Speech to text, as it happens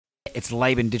It's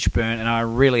Laban Ditchburn, and I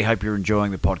really hope you're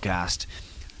enjoying the podcast.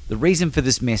 The reason for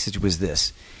this message was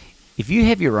this. If you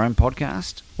have your own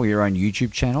podcast or your own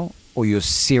YouTube channel, or you're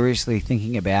seriously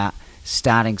thinking about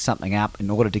starting something up in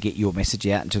order to get your message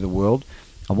out into the world,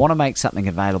 I want to make something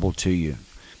available to you.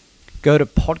 Go to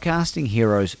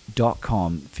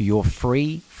podcastingheroes.com for your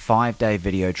free 5-day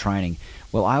video training.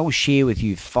 Well, I will share with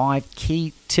you 5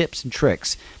 key tips and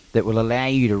tricks that will allow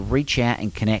you to reach out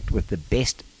and connect with the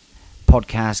best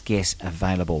podcast guests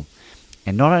available.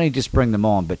 And not only just bring them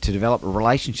on, but to develop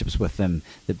relationships with them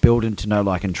that build into know,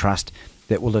 like, and trust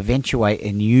that will eventuate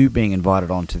in you being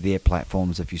invited onto their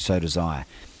platforms if you so desire.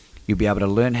 You'll be able to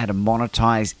learn how to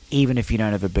monetize even if you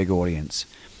don't have a big audience.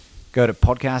 Go to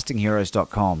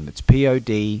podcastingheroes.com. It's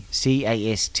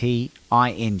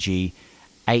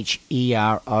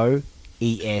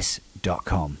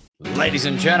podcastingheroes.com. Ladies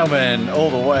and gentlemen, all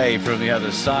the way from the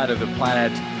other side of the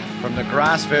planet, from the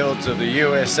grass fields of the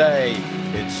USA,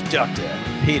 it's Dr.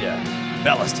 Peter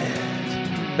Ballestead.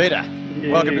 Peter,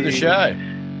 welcome to the show.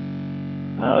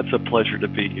 It's a pleasure to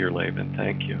be here, Laban.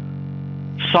 Thank you.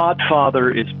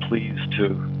 Sodfather is pleased to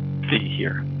be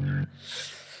here.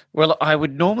 Well, I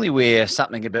would normally wear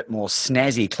something a bit more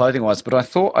snazzy clothing-wise, but I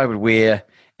thought I would wear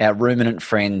our ruminant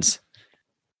friend's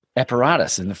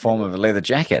apparatus in the form of a leather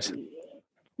jacket.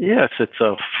 Yes, it's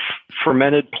a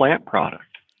fermented plant product.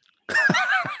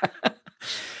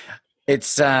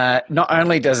 It's not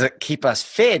only does it keep us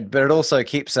fed, but it also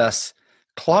keeps us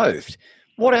clothed.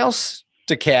 What else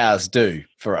do cows do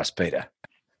for us, Peter?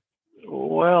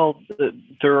 Well,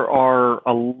 there's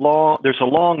a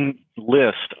long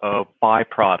list of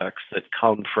byproducts that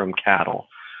come from cattle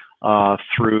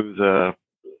through the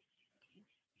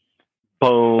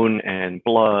bone and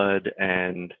blood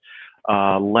and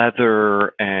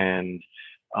leather, and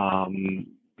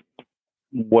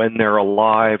when they're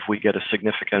alive, we get a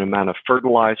significant amount of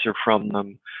fertilizer from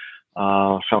them.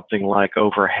 Something like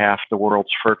over half the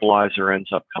world's fertilizer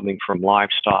ends up coming from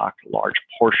livestock. A large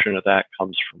portion of that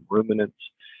comes from ruminants.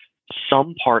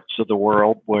 Some parts of the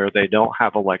world where they don't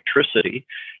have electricity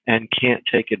and can't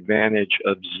take advantage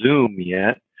of Zoom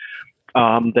yet,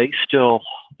 they still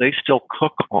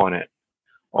cook on it,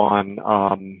 on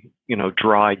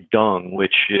dry dung,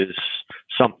 which is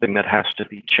something that has to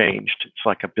be changed. It's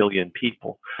like 1 billion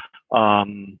people.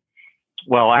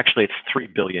 Well, actually, it's 3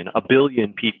 billion. 1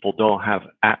 billion people don't have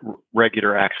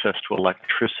regular access to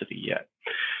electricity yet.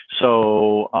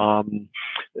 So,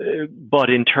 but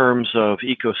in terms of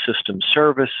ecosystem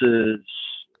services,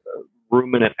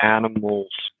 ruminant animals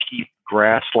keep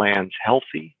grasslands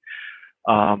healthy,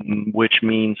 which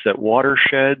means that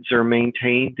watersheds are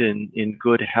maintained in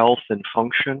good health and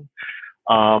function.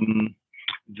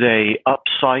 They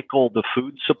upcycle the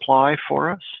food supply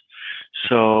for us.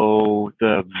 So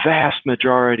the vast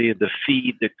majority of the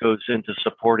feed that goes into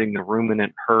supporting the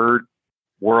ruminant herd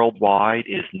worldwide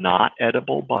is not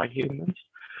edible by humans.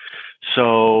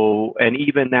 So, and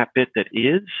even that bit that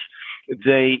is,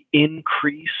 they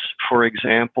increase, for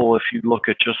example, if you look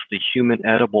at just the human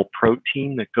edible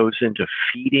protein that goes into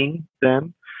feeding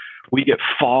them, we get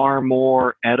far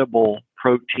more edible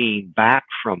protein back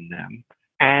from them,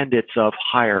 and it's of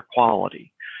higher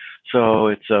quality. So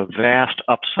it's a vast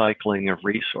upcycling of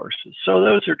resources. So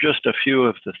those are just a few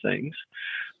of the things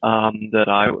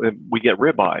we get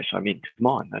ribeyes. I mean, come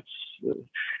on,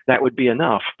 that would be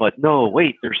enough. But no,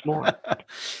 wait, there's more.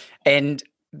 And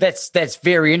that's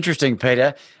very interesting,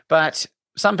 Peter. But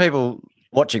some people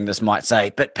watching this might say,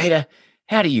 "But Peter,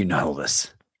 how do you know all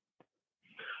this?"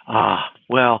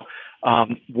 Well,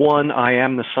 one, I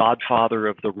am the sodfather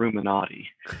of the Ruminati,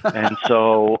 and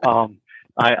so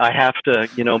I have to,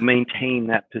 maintain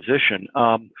that position.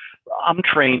 I'm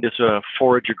trained as a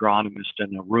forage agronomist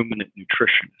and a ruminant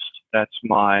nutritionist. That's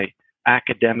my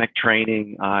academic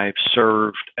training. I've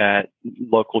served at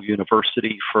local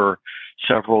university for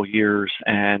several years,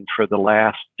 and for the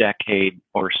last decade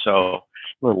or so,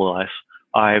 a little less,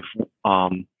 I've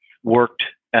worked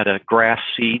at a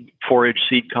forage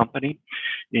seed company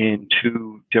in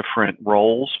 2 different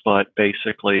roles, but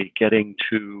basically getting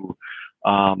to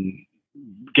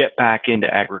get back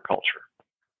into agriculture.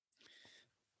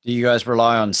 Do you guys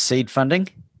rely on seed funding?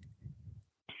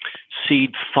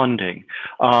 Seed funding.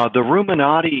 The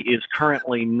Ruminati is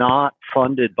currently not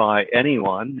funded by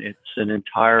anyone. It's an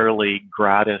entirely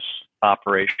gratis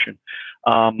operation.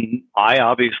 I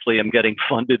obviously am getting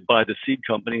funded by the seed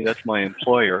company. That's my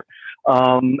employer.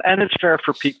 And it's fair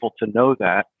for people to know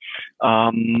that.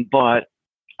 But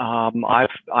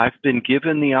I've been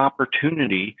given the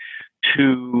opportunity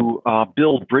to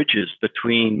build bridges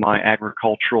between my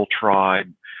agricultural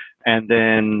tribe and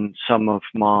then some of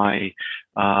my,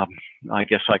 I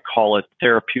guess I call it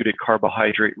therapeutic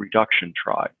carbohydrate reduction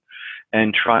tribe,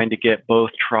 and trying to get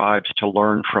both tribes to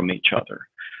learn from each other.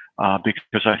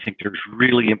 Because I think there's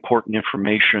really important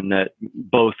information that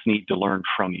both need to learn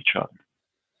from each other.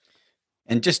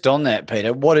 And just on that,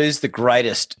 Peter, what is the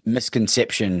greatest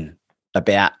misconception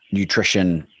about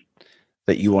nutrition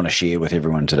that you want to share with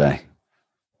everyone today?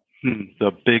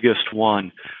 The biggest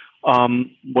one.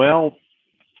 Well,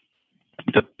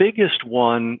 the biggest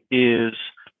one is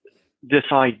this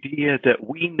idea that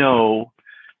we know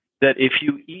that if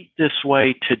you eat this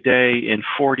way today, in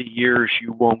 40 years,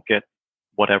 you won't get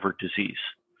whatever disease,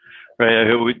 right?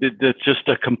 It's just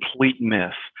a complete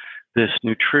myth. This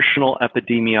nutritional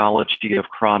epidemiology of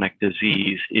chronic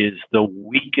disease is the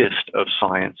weakest of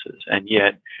sciences, and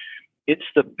yet it's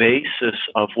the basis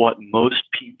of what most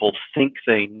people think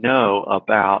they know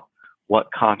about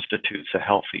what constitutes a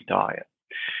healthy diet.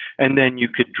 And then you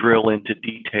could drill into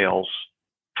details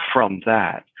from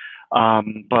that.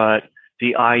 But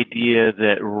the idea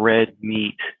that red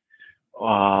meat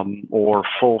or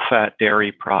full-fat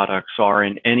dairy products are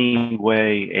in any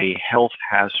way a health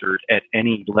hazard at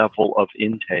any level of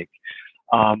intake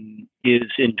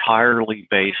is entirely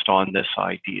based on this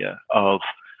idea of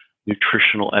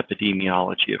nutritional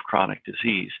epidemiology of chronic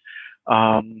disease.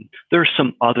 There's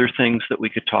some other things that we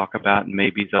could talk about, and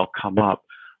maybe they'll come up.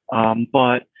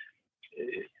 But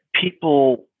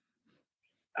people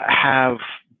have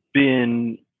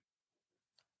been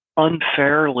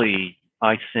unfairly,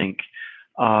 I think,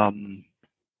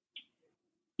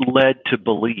 led to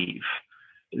believe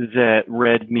that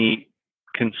red meat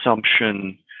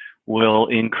consumption will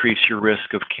increase your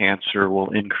risk of cancer,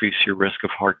 will increase your risk of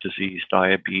heart disease,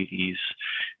 diabetes,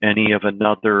 any of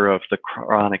another of the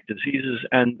chronic diseases.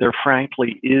 And there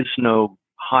frankly is no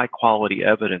high quality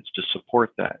evidence to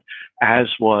support that, as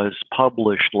was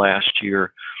published last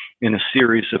year in a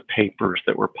series of papers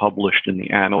that were published in the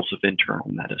Annals of Internal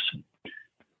Medicine.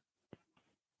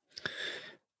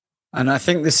 And I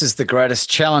think this is the greatest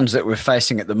challenge that we're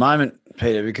facing at the moment,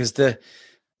 Peter, because the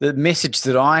message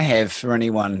that I have for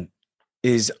anyone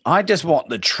is I just want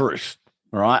the truth,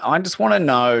 right? I just want to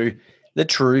know the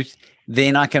truth,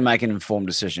 then I can make an informed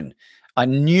decision. I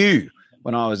knew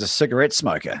when I was a cigarette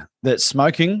smoker that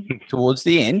smoking towards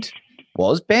the end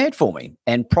was bad for me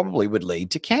and probably would lead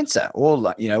to cancer or,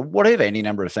 whatever, any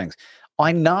number of things.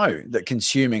 I know that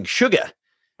consuming sugar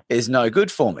is no good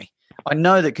for me. I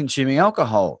know that consuming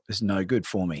alcohol is no good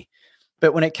for me.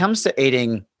 But when it comes to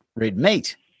eating red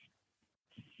meat,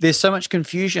 there's so much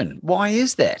confusion. Why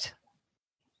is that?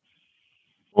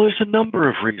 Well, there's a number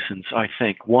of reasons, I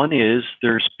think. One is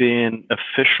there's been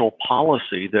official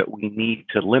policy that we need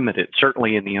to limit it,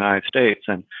 certainly in the United States.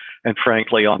 And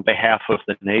frankly, on behalf of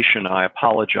the nation, I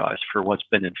apologize for what's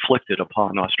been inflicted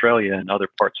upon Australia and other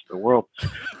parts of the world.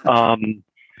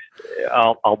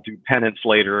 I'll do penance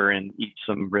later and eat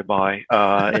some ribeye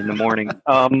in the morning.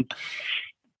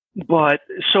 But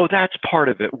so that's part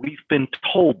of it. We've been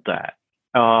told that.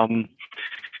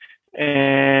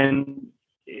 And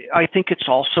I think it's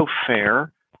also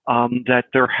fair that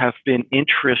there have been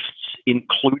interests,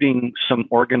 including some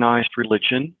organized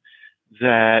religion,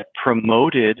 that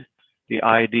promoted the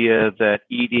idea that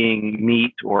eating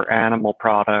meat or animal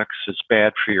products is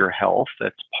bad for your health.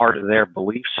 That's part of their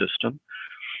belief system.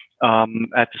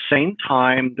 At the same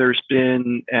time, there's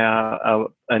been an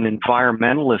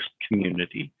environmentalist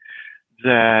community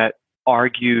that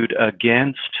argued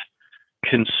against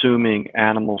consuming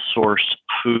animal source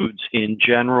foods in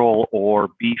general or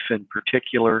beef in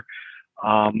particular.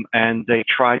 And they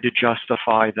tried to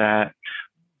justify that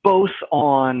both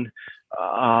on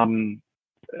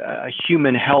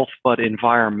human health, but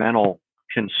environmental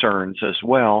concerns as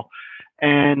well.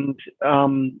 And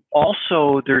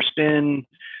also there's been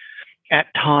at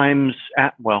times,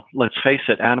 let's face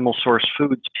it, animal source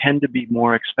foods tend to be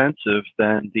more expensive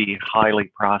than the highly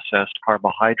processed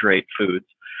carbohydrate foods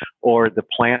or the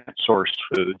plant sourced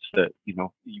foods that,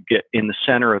 you get in the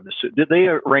center of the soup. Did they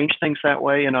arrange things that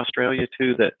way in Australia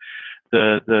too, that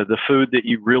the food that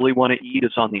you really want to eat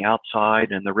is on the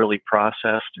outside and the really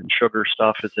processed and sugar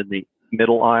stuff is in the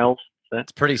middle aisles?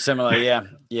 It's pretty similar. Yeah.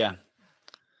 Yeah.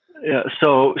 Yeah,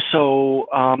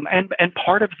 and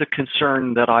part of the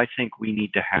concern that I think we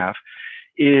need to have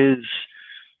is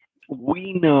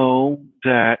we know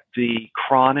that the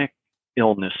chronic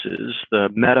illnesses, the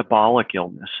metabolic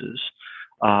illnesses,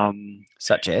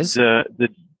 such as the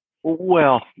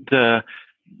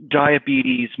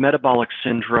diabetes, metabolic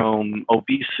syndrome,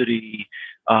 obesity,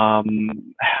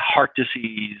 heart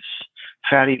disease,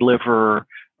 fatty liver,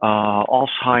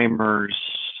 Alzheimer's,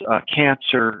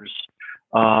 cancers,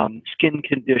 skin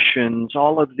conditions,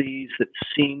 all of these that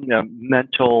seem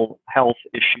mental health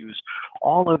issues,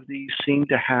 all of these seem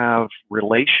to have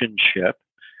relationship.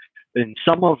 In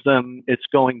some of them, it's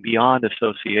going beyond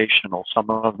associational. Some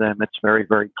of them, it's very,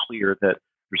 very clear that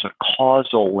there's a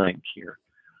causal link here.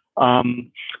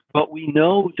 But we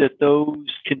know that those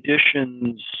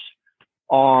conditions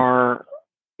are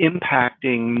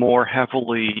impacting more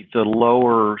heavily the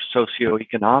lower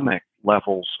socioeconomic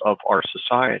levels of our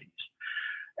societies.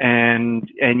 And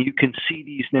you can see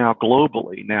these now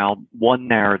globally. Now, one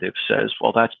narrative says,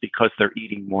 well, that's because they're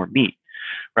eating more meat,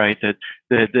 right? That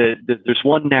there's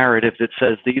one narrative that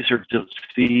says these are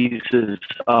diseases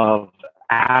of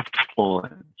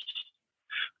affluence,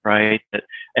 right?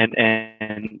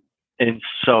 And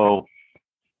so,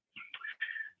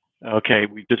 okay,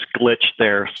 we just glitched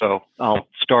there, so I'll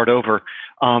start over.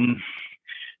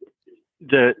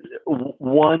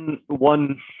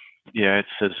 Yeah, it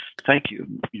says, thank you.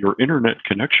 Your internet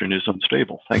connection is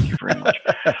unstable. Thank you very much.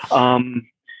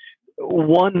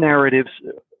 One narrative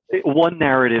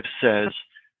says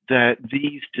that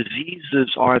these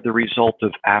diseases are the result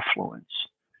of affluence.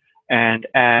 And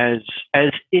as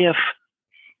if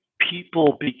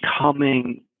people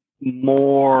becoming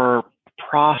more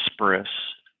prosperous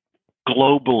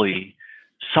globally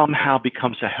somehow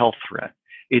becomes a health threat.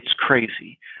 It's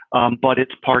crazy, but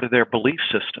it's part of their belief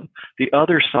system. The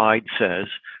other side says,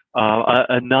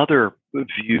 another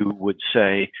view would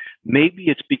say, maybe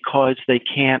it's because they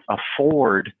can't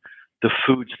afford the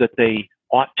foods that they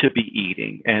ought to be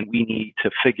eating, and we need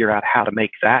to figure out how to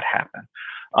make that happen.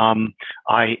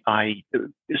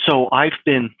 So I've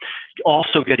been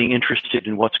also getting interested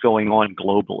in what's going on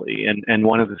globally, and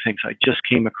one of the things I just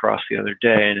came across the other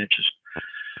day, and it just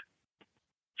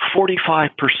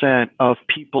 45% of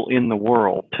people in the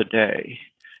world today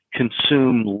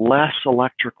consume less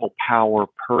electrical power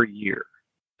per year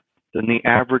than the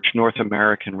average North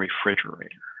American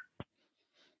refrigerator.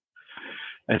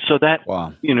 And so that,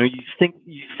 wow. You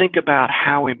think about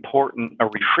how important a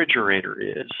refrigerator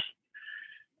is,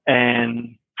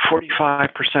 and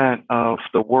 45% of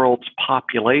the world's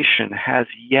population has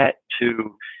yet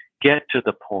to get to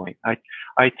the point.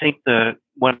 I think that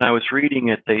when I was reading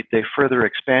it, they further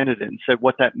expanded it and said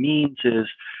what that means is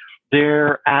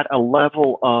they're at a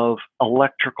level of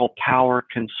electrical power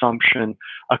consumption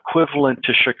equivalent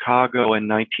to Chicago in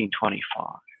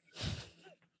 1925.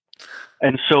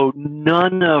 And so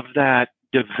none of that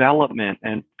development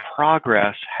and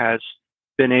progress has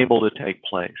been able to take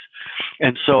place.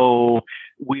 And so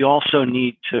we also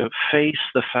need to face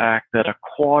the fact that a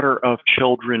quarter of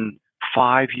children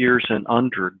 5 years and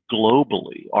under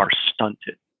globally are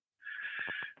stunted,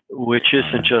 which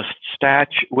isn't just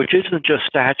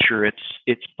stature,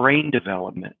 it's brain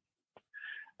development.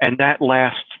 And that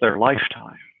lasts their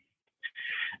lifetime.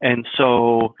 And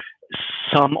so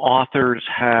some authors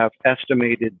have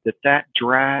estimated that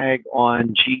drag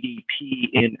on GDP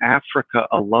in Africa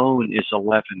alone is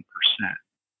 11%.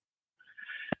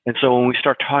 And so when we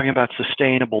start talking about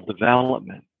sustainable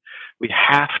development, we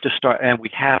have to start, and we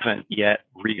haven't yet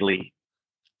really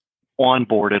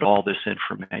onboarded all this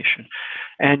information.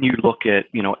 And you look at,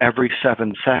 every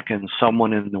 7 seconds,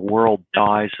 someone in the world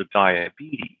dies of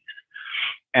diabetes.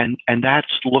 And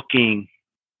that's looking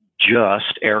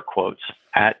just, air quotes,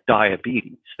 at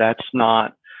diabetes. That's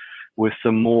not with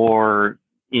the more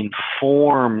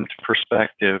informed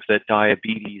perspective that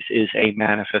diabetes is a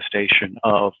manifestation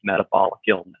of metabolic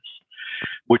illness,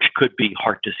 which could be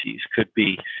heart disease, could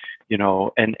be,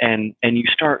 and you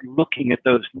start looking at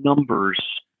those numbers.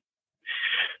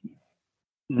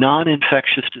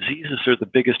 Non-infectious diseases are the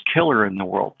biggest killer in the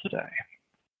world today.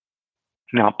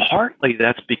 Now, partly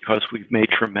that's because we've made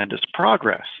tremendous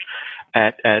progress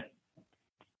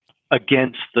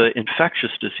against the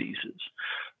infectious diseases,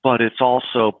 but it's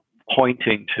also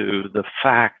pointing to the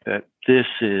fact that this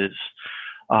is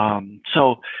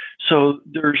so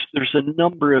there's a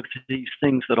number of these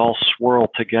things that all swirl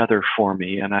together for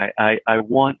me, and I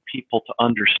want people to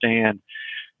understand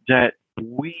that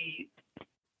we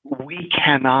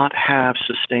cannot have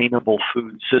sustainable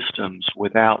food systems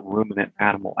without ruminant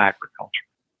animal agriculture.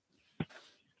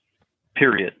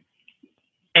 Period.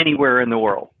 Anywhere in the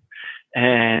world.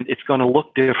 And it's going to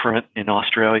look different in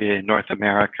Australia, in North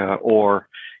America, or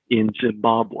in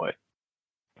Zimbabwe.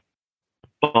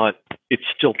 But it's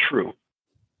still true.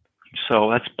 So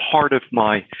that's part of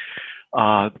my,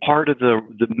 part of the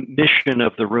mission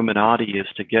of the Ruminati is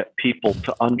to get people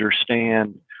to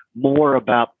understand more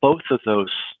about both of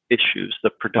those issues, the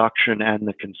production and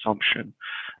the consumption,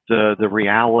 the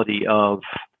reality of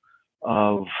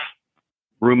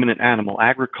ruminant animal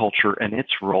agriculture and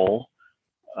its role,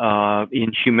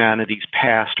 in humanity's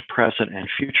past, present, and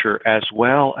future, as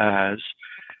well as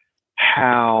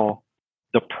how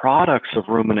the products of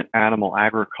ruminant animal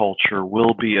agriculture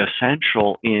will be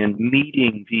essential in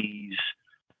meeting these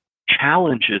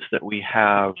challenges that we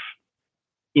have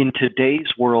in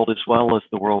today's world as well as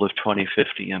the world of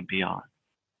 2050 and beyond.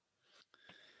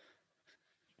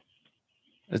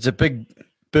 It's a big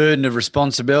burden of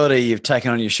responsibility you've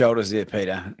taken on your shoulders there,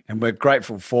 Peter, and we're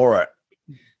grateful for it.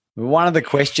 One of the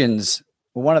questions,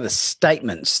 one of the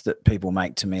statements that people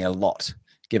make to me a lot,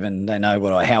 given they know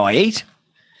how I eat,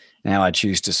 and how I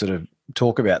choose to sort of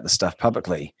talk about the stuff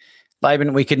publicly,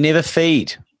 Laban, we could never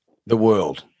feed the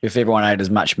world if everyone ate as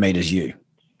much meat as you.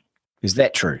 Is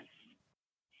that true?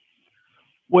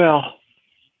 Well,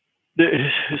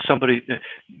 there's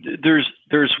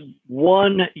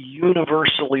one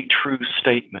universally true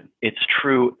statement. It's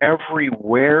true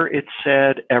everywhere it's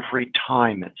said, every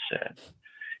time it's said.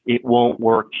 It won't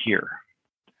work here.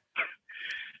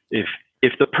 If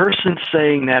the person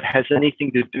saying that has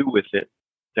anything to do with it,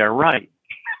 they're right.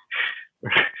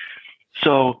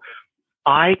 So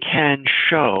I can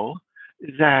show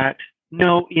that,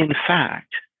 no, in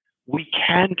fact, we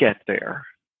can get there,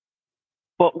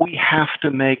 but we have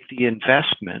to make the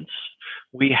investments.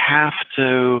 We have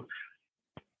to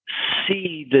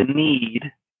see the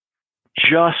need,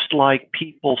 just like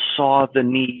people saw the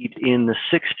need in the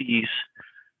 60s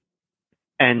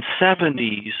and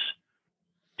 70s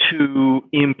to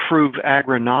improve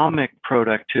agronomic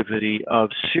productivity of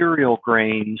cereal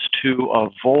grains to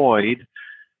avoid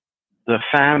the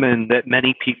famine that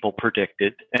many people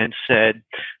predicted and said,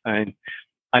 I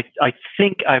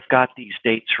think I've got these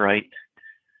dates right.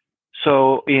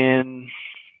 So I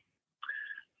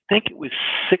think it was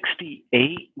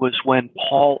 68 was when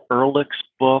Paul Ehrlich's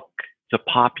book, The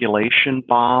Population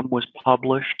Bomb, was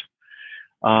published.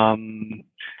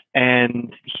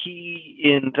 And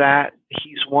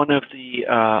he's one of the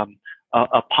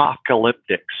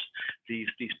apocalyptics,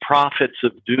 these prophets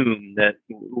of doom that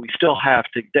we still have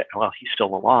to. Well, he's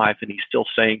still alive and he's still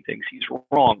saying things. He's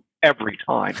wrong every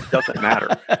time. It doesn't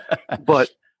matter. But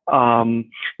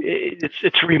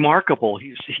it's remarkable.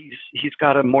 He's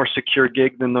got a more secure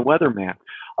gig than the weatherman.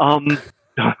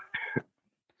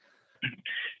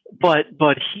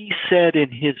 But he said in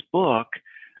his book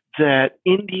that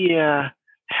India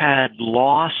had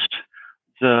lost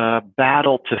the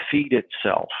battle to feed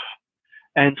itself.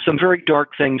 And some very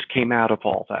dark things came out of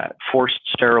all that. Forced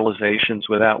sterilizations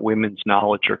without women's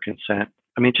knowledge or consent.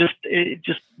 I mean, just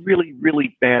really,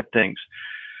 really bad things.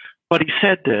 But he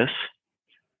said this.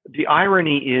 The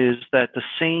irony is that the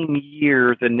same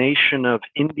year, the nation of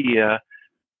India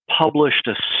published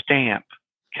a stamp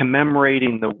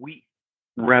commemorating the wheat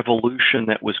revolution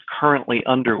that was currently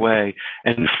underway.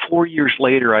 And 4 years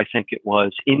later, I think it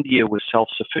was, India was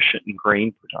self-sufficient in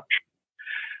grain production.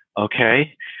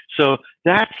 Okay? So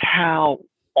that's how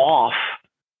off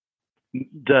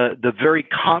the very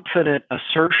confident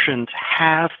assertions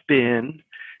have been,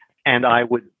 and I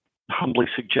would humbly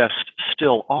suggest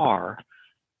still are.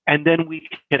 And then we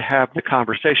could have the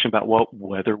conversation about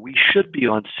whether we should be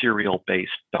on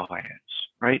cereal-based diets,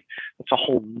 right? That's a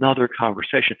whole nother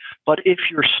conversation. But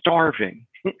if you're starving,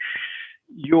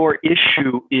 your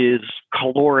issue is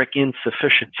caloric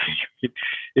insufficiency.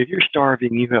 If you're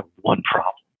starving, you have one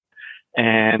problem.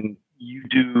 And you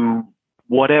do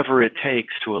whatever it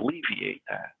takes to alleviate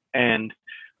that. And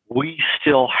we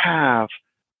still have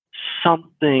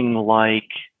something like,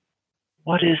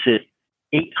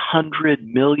 800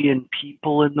 million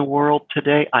people in the world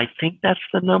today, I think that's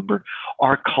the number,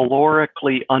 are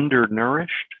calorically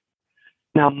undernourished.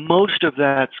 Now, most of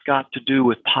that's got to do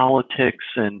with politics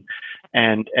and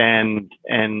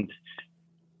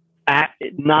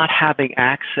not having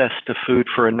access to food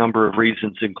for a number of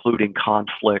reasons, including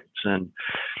conflicts and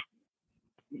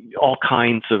all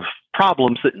kinds of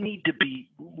problems that we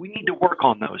need to work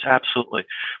on those, absolutely.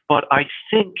 But I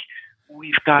think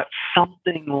we've got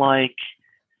something like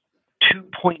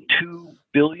 2.2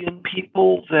 billion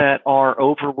people that are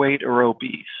overweight or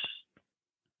obese.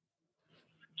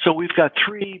 So we've got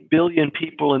 3 billion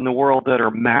people in the world that are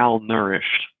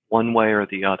malnourished one way or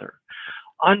the other.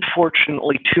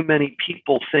 Unfortunately, too many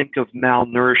people think of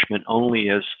malnourishment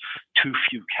only as too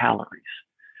few calories.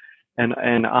 And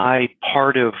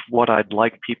part of what I'd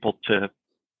like people to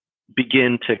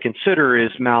begin to consider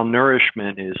is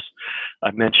malnourishment is,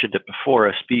 I mentioned it before,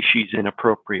 a species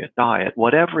inappropriate diet,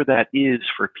 whatever that is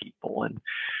for people. And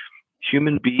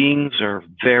human beings are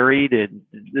varied, and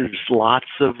there's lots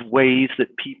of ways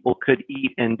that people could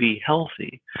eat and be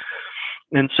healthy.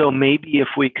 And so maybe if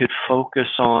we could focus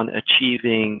on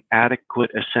achieving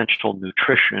adequate essential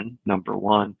nutrition, number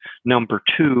one. Number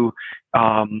two,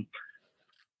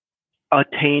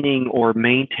 attaining or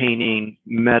maintaining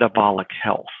metabolic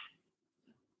health.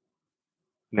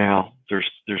 Now,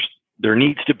 there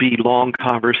needs to be long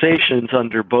conversations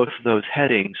under both of those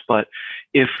headings, but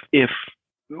if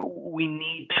we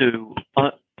need to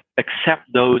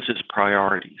accept those as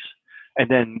priorities, and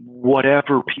then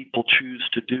whatever people choose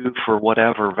to do for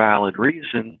whatever valid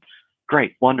reason,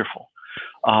 great, wonderful.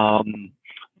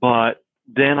 But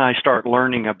then I start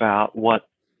learning about what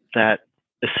that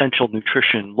essential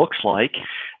nutrition looks like,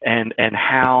 and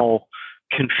how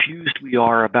confused we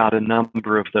are about a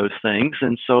number of those things.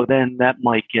 And so then that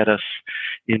might get us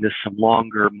into some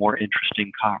longer, more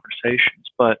interesting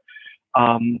conversations. But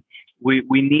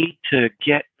we need to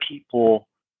get people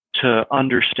to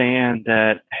understand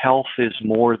that health is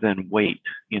more than weight.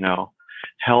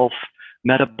 Health,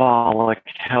 metabolic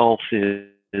health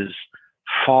is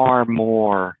far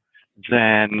more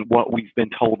than what we've been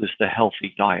told is the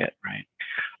healthy diet, right?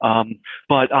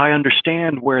 But I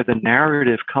understand where the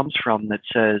narrative comes from that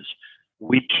says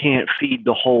we can't feed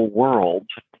the whole world,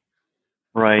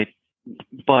 right?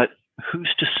 But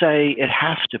who's to say it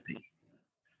has to be?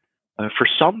 For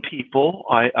some people,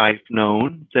 I've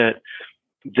known that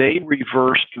they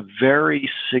reversed very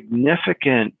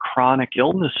significant chronic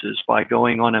illnesses by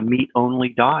going on a meat-only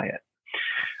diet,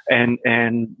 and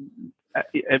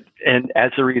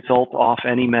as a result, off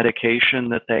any medication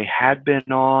that they had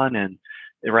been on, and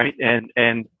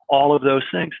all of those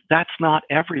things. That's not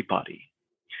everybody.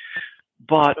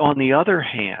 But on the other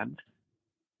hand,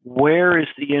 where is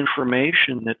the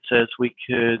information that says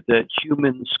that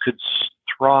humans could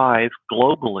thrive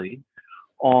globally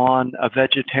on a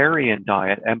vegetarian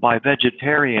diet? And by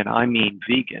vegetarian, I mean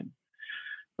vegan,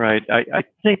 right? I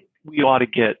think we ought to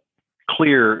get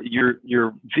clear.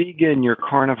 You're vegan, you're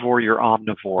carnivore, you're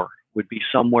omnivore would be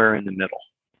somewhere in the middle,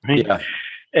 right? Yeah.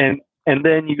 And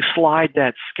then you slide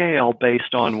that scale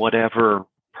based on whatever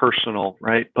personal,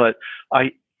 right? But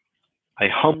I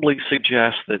humbly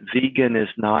suggest that vegan is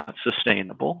not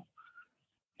sustainable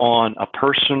on a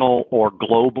personal or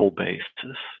global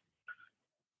basis.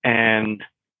 And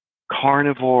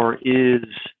carnivore is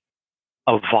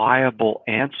a viable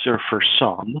answer for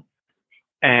some,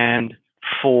 and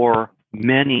for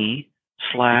many/most,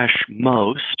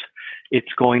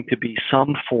 it's going to be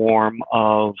some form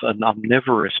of an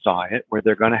omnivorous diet where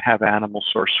they're going to have animal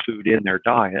source food in their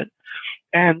diet.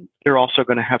 And they're also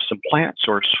going to have some plant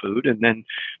source food. And then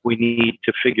we need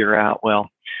to figure out, well,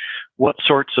 what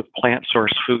sorts of plant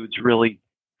source foods really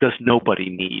does nobody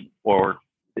need? Or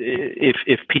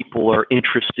if people are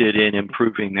interested in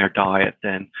improving their diet,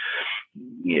 then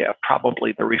yeah,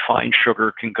 probably the refined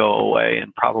sugar can go away,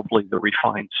 and probably the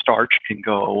refined starch can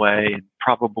go away, and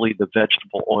probably the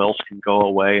vegetable oils can go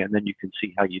away, and then you can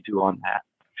see how you do on that.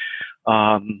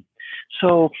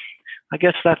 So I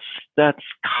guess that's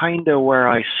kind of where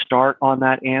I start on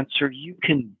that answer. You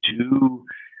can do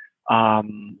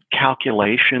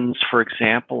calculations. For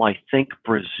example, I think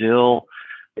Brazil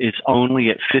is only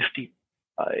at 50.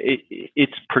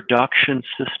 Its production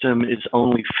system is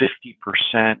only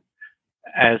 50%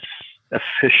 as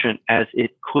efficient as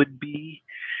it could be.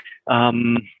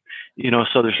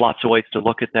 So there's lots of ways to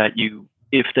look at that.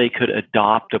 If they could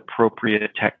adopt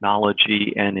appropriate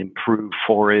technology and improve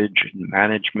forage and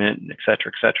management, and et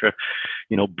cetera,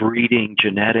 breeding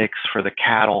genetics for the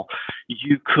cattle,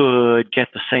 you could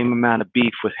get the same amount of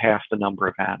beef with half the number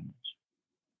of animals.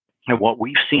 And what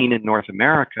we've seen in North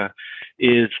America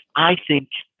is, I think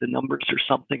the numbers are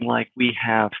something like we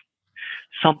have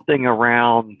something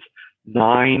around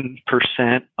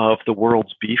 9% of the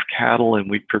world's beef cattle,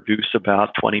 and we produce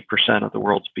about 20% of the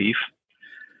world's beef.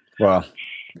 Wow.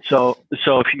 So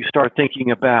if you start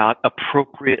thinking about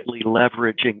appropriately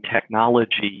leveraging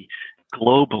technology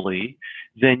globally,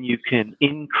 then you can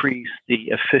increase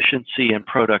the efficiency and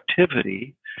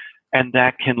productivity, and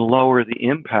that can lower the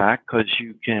impact because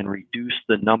you can reduce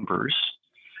the numbers,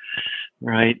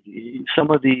 right? Some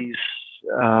of these,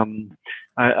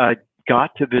 I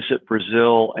got to visit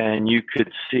Brazil, and you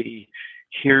could see,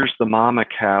 here's the mama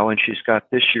cow, and she's got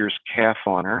this year's calf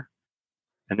on her.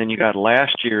 And then you got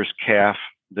last year's calf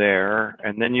there,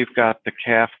 and then you've got the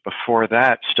calf before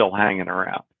that still hanging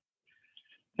around.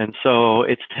 And so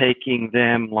it's taking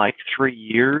them like 3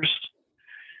 years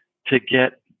to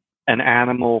get an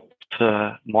animal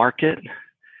to market.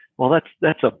 Well,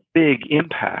 that's a big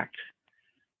impact.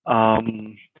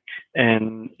 And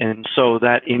so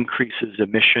that increases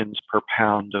emissions per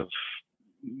pound of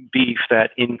beef,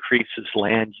 that increases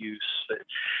land use,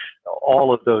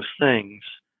 all of those things.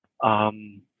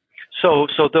 So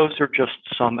those are just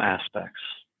some aspects.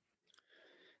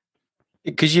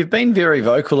 Because you've been very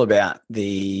vocal about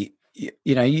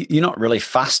you're not really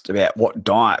fussed about what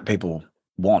diet people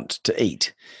want to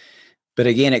eat. But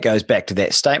again, it goes back to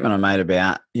that statement I made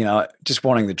about, just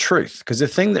wanting the truth. Because the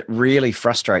thing that really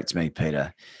frustrates me,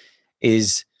 Peter,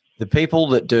 is the people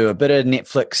that do a bit of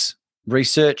Netflix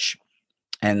research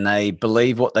and they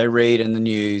believe what they read in the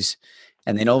news,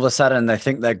 and then all of a sudden they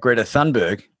think they're Greta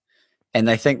Thunberg, and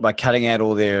they think by cutting out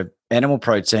all their animal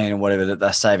protein and whatever that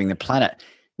they're saving the planet,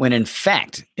 when in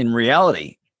fact, in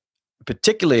reality,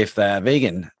 particularly if they are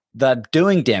vegan, they're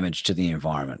doing damage to the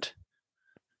environment.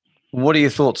 What are your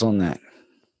thoughts on that?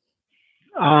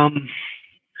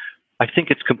 I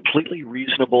think it's completely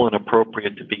reasonable and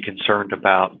appropriate to be concerned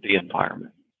about the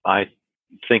environment. I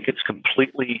think it's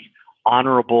completely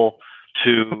honorable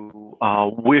to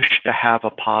wish to have a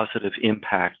positive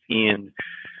impact in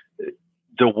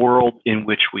the world in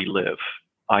which we live.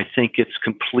 I think it's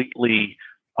completely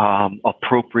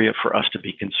appropriate for us to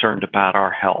be concerned about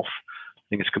our health. I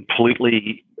think it's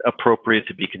completely appropriate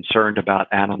to be concerned about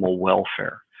animal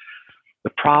welfare.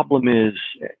 The problem is,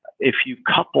 if you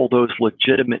couple those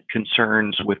legitimate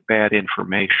concerns with bad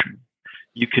information,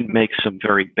 you can make some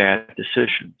very bad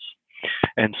decisions.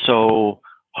 And so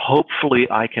hopefully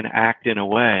I can act in a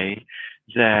way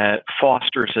that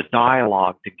fosters a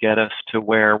dialogue to get us to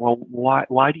where, well,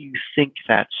 why do you think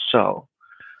that's so?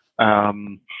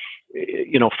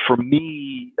 For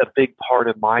me, a big part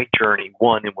of my journey, it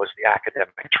was the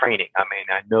academic training. I mean,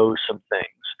 I know some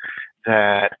things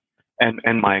that,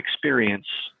 and my experience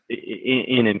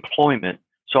in employment.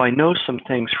 So I know some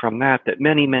things from that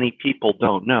many, many people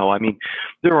don't know. I mean,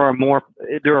 there are more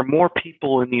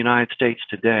people in the United States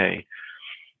today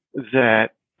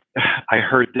that, I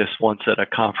heard this once at a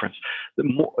conference,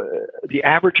 the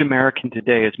average American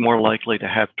today is more likely to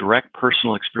have direct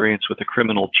personal experience with the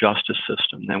criminal justice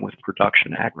system than with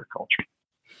production agriculture.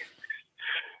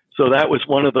 So that was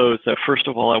one of those that, first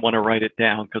of all, I want to write it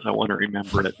down because I want to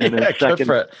remember it. And then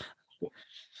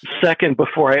second,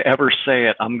 before I ever say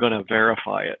it, I'm going to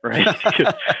verify it, right?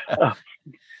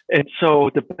 And so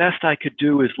the best I could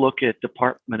do is look at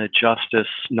Department of Justice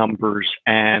numbers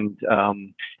and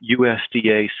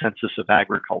USDA Census of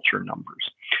Agriculture numbers.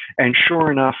 And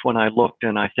sure enough, when I looked,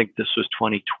 and I think this was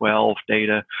 2012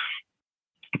 data,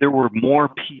 there were more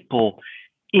people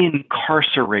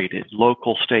incarcerated,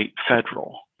 local, state,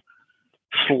 federal,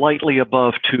 slightly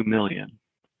above 2 million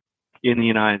in the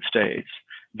United States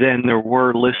than there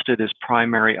were listed as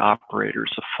primary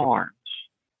operators of farms.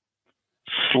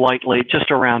 Slightly, just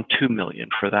around 2 million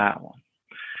for that one.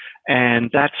 And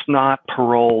that's not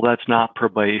parole, that's not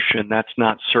probation, that's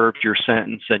not served your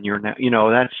sentence and you're now,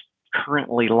 that's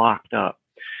currently locked up.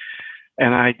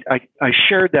 And I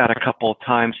shared that a couple of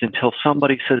times until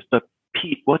somebody says, but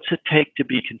Pete, what's it take to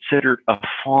be considered a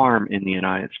farm in the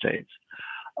United States?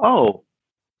 Oh,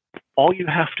 all you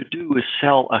have to do is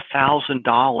sell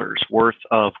 $1,000 worth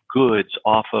of goods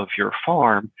off of your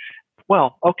farm.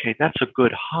 Well, okay, that's a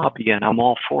good hobby and I'm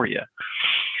all for you.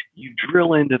 You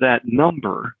drill into that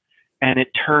number and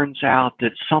it turns out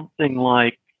that something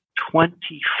like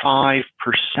 25%,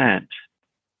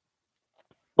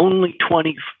 only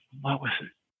 20, what was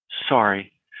it?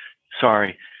 Sorry.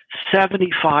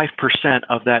 75%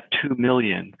 of that 2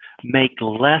 million make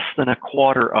less than a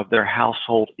quarter of their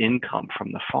household income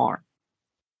from the farm.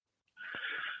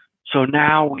 So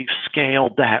now we've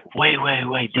scaled that way, way,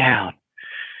 way down,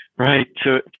 right,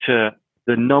 to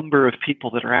the number of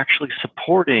people that are actually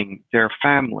supporting their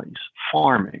families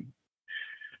farming.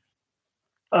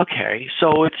 Okay,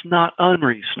 so it's not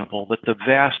unreasonable that the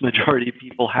vast majority of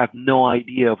people have no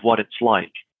idea of what it's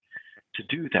like to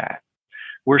do that.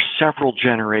 We're several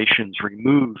generations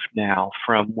removed now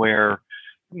from where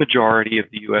the majority of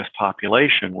the U.S.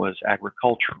 population was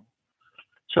agricultural.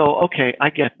 So, okay, I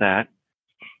get that.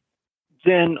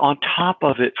 Then on top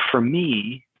of it, for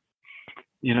me,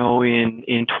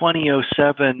 in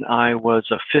 2007, I was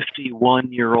a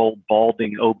 51-year-old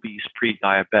balding, obese,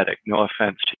 pre-diabetic. No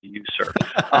offense to you, sir.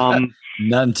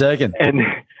 None taken.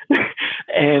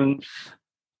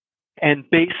 And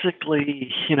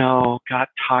basically, got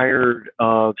tired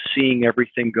of seeing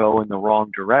everything go in the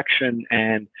wrong direction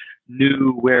and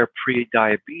knew where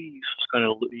pre-diabetes was going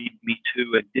to lead me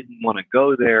to and didn't want to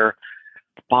go there.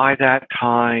 By that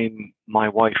time, my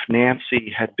wife, Nancy,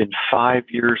 had been 5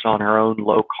 years on her own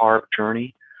low-carb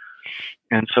journey.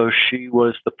 And so she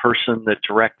was the person that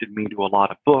directed me to a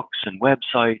lot of books and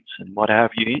websites and what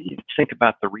have you. You think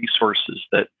about the resources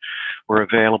that were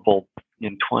available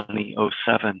in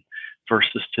 2007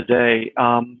 versus today.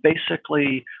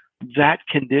 Basically, that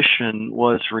condition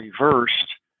was reversed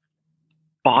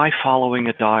by following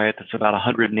a diet that's about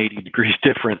 180 degrees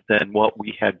different than what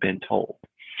we had been told.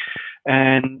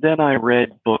 And then I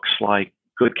read books like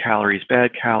Good Calories,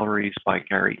 Bad Calories by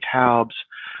Gary Taubes,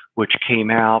 which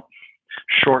came out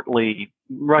shortly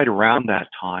right around that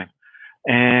time.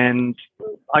 And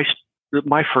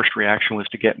my first reaction was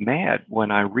to get mad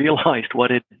when I realized what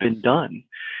had been done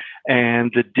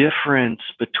and the difference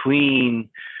between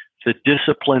the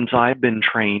disciplines I've been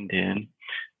trained in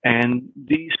and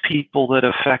these people that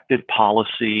affected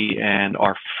policy and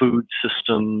our food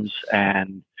systems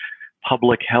and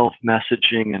public health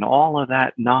messaging and all of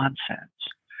that nonsense.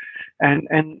 And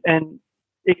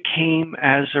it came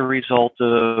as a result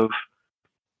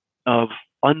of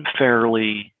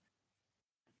unfairly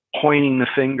pointing the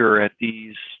finger at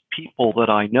these people that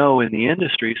I know in the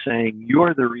industry saying,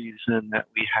 you're the reason that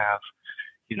we have,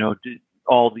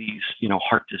 all these,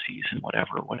 heart disease and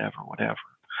whatever.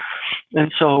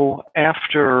 And so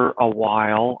after a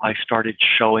while, I started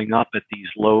showing up at these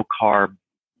low carb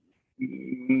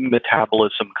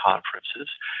metabolism conferences.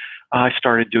 I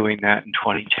started doing that in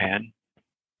 2010,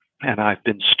 and I've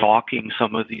been stalking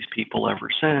some of these people ever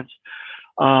since.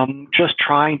 Just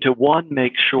trying to, one,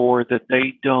 make sure that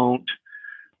they don't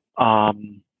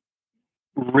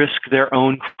risk their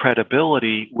own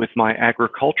credibility with my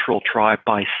agricultural tribe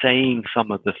by saying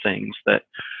some of the things that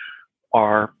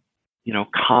are,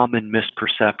 common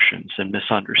misperceptions and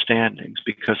misunderstandings,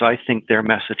 because I think their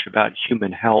message about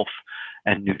human health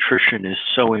and nutrition is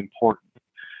so important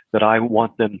that I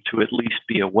want them to at least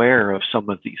be aware of some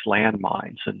of these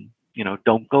landmines and,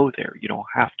 don't go there. You don't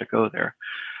have to go there.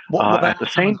 What at the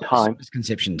same time,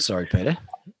 misconceptions? Sorry, Peter.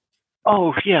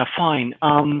 Oh yeah, fine.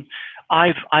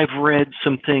 I've read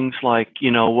some things like,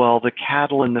 the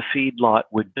cattle in the feedlot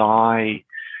would die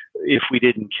if we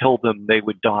didn't kill them; they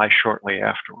would die shortly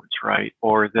afterwards, right?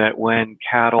 Or that when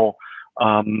cattle,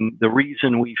 the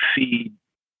reason we feed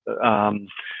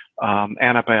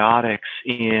antibiotics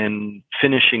in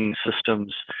finishing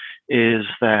systems is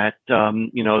that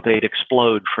they'd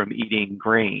explode from eating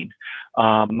grain,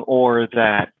 or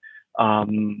that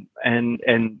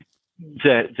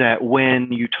that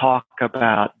when you talk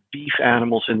about beef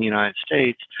animals in the United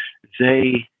States,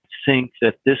 they think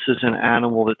that this is an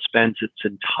animal that spends its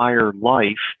entire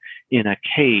life in a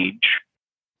cage,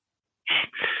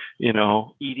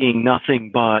 eating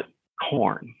nothing but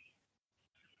corn.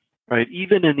 Right?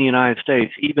 Even in the United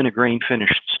States, even a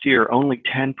grain-finished steer, only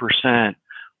 10%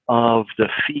 of the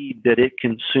feed that it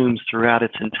consumes throughout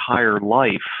its entire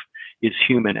life is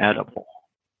human edible.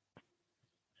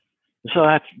 So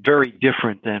that's very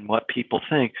different than what people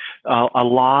think. A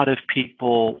lot of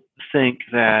people think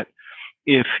that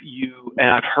if you, and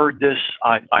I've heard this,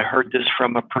 I heard this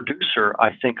from a producer.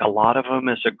 I think a lot of them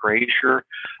is a grazier.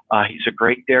 He's a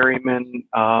great dairyman,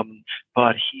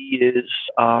 but he is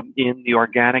in the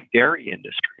organic dairy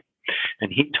industry.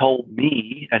 And he told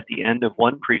me at the end of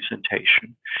one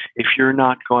presentation, if you're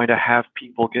not going to have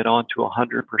people get onto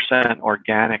 100%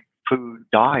 organic food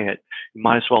diet, you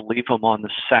might as well leave them on the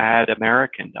sad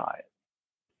American diet.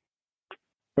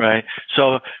 Right?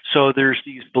 So there's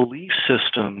these belief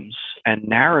systems and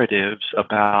narratives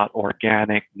about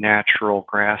organic, natural,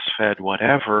 grass-fed,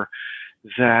 whatever,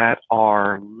 that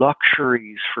are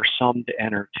luxuries for some to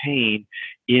entertain.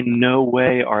 In no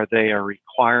way are they a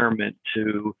requirement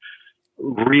to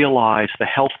realize the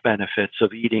health benefits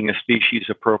of eating a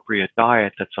species-appropriate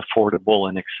diet that's affordable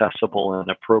and accessible and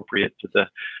appropriate to the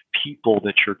people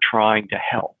that you're trying to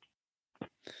help.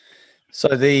 So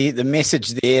the message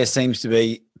there seems to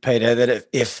be, Peter, that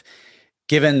if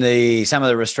given some of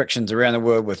the restrictions around the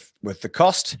world with the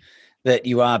cost, that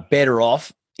you are better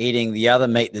off eating the other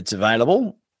meat that's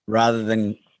available rather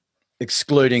than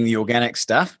excluding the organic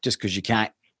stuff just because you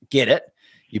can't get it.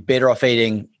 You're better off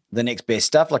eating the next best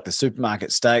stuff like the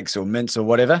supermarket steaks or mince or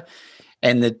whatever.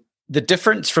 And the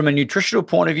difference from a nutritional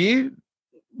point of view,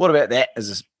 what about that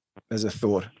as a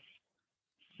thought?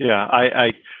 Yeah,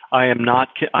 I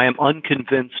am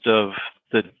unconvinced of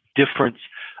the difference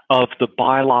of the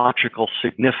biological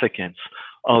significance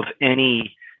of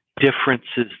any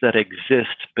differences that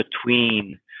exist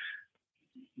between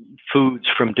foods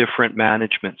from different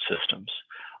management systems.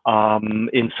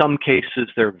 In some cases,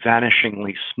 they're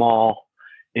vanishingly small.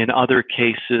 In other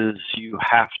cases, you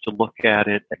have to look at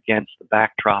it against the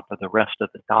backdrop of the rest of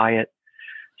the diet.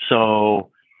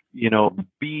 So,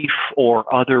 beef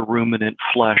or other ruminant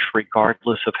flesh,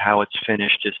 regardless of how it's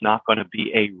finished, is not going to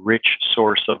be a rich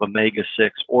source of omega-6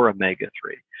 or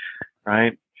omega-3,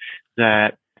 right?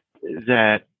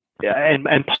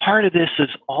 And part of this is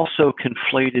also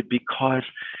conflated because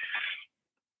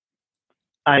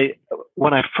I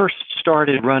when I first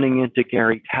started running into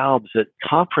Gary Taubes at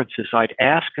conferences, I'd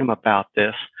ask him about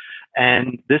this,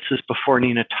 and this is before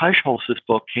Nina Teicholz's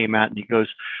book came out, and he goes,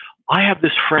 "I have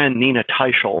this friend Nina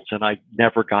Teicholz," and I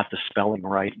never got the spelling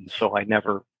right, and so I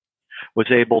never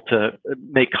was able to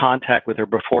make contact with her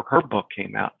before her book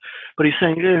came out. But he's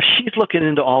saying, if she's looking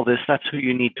into all this, that's who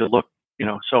you need to look,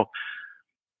 So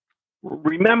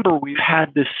remember, we've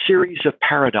had this series of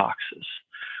paradoxes,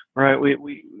 right?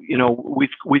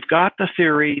 We've got the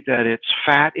theory that it's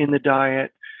fat in the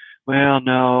diet. Well,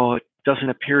 no, it doesn't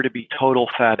appear to be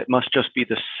total fat. It must just be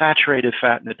the saturated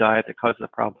fat in the diet that causes the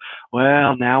problem.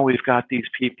 Well, now we've got these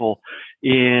people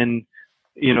in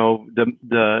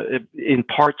in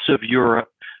parts of Europe,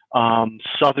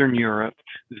 Southern Europe,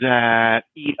 that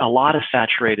eat a lot of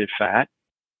saturated fat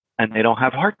and they don't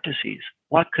have heart disease.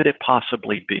 What could it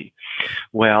possibly be?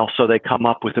 Well, so they come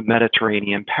up with a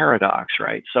Mediterranean paradox,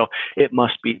 right? So it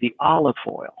must be the olive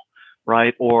oil,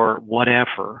 right? Or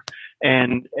whatever.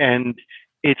 And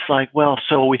it's like, well,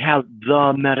 so we have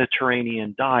the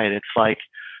Mediterranean diet. It's like,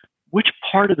 which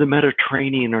part of the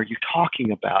Mediterranean are you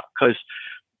talking about? Because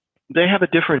they have a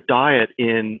different diet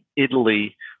in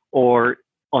Italy or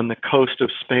on the coast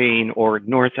of Spain or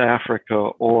North Africa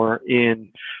or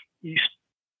in East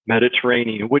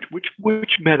Mediterranean. Which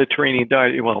Mediterranean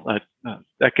diet? Well,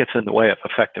 that gets in the way of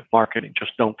effective marketing.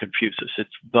 Just don't confuse us.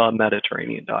 It's the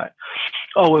Mediterranean diet.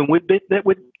 Oh, and would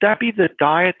that be the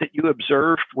diet that you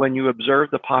observed when you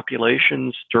observed the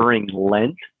populations during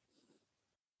Lent?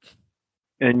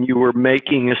 And you were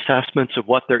making assessments of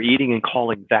what they're eating and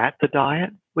calling that the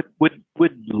diet?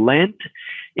 Would Lent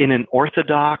in an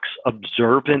Orthodox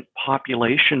observant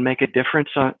population make a difference?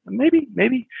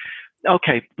 Maybe.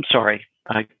 Okay, I'm sorry,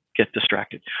 I get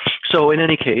distracted. So in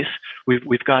any case,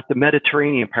 we've got the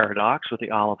Mediterranean paradox with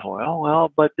the olive oil.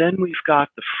 Well, but then we've got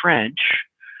the French,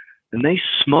 and they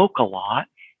smoke a lot,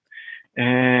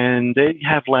 and they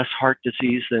have less heart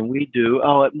disease than we do.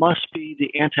 Oh, it must be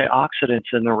the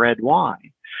antioxidants in the red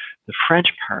wine, the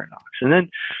French paradox. And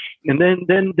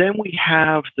then we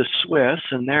have the Swiss,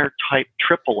 and they're type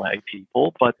AAA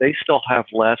people, but they still have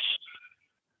less,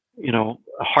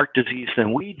 heart disease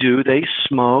than we do. They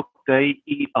smoke, they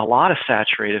eat a lot of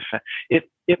saturated fat.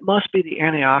 It must be the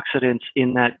antioxidants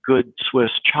in that good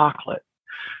Swiss chocolate,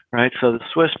 right? So the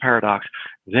Swiss paradox.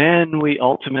 Then we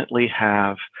ultimately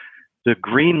have the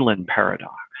Greenland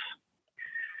paradox.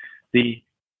 The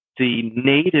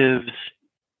natives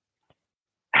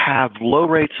have low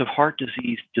rates of heart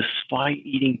disease despite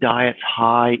eating diets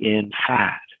high in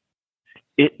fat.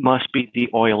 It must be the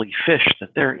oily fish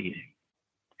that they're eating.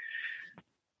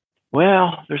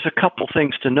 Well, there's a couple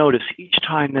things to notice. Each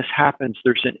time this happens,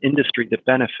 there's an industry that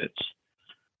benefits.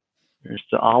 There's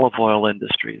the olive oil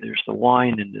industry, there's the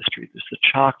wine industry, there's the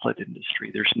chocolate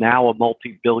industry, there's now a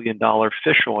multi-billion-dollar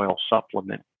fish oil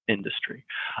supplement industry.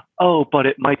 Oh, but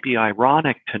it might be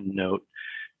ironic to note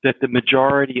that the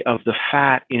majority of the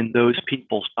fat in those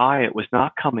people's diet was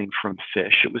not coming from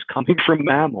fish, it was coming from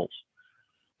mammals,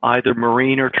 either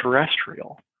marine or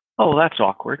terrestrial. Oh, that's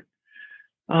awkward.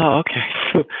 Oh,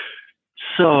 okay.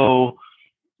 So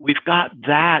we've got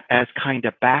that as kind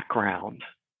of background.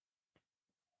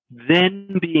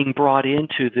 Then being brought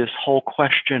into this whole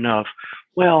question of,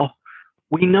 well,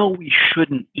 we know we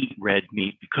shouldn't eat red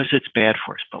meat because it's bad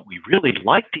for us, but we really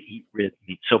like to eat red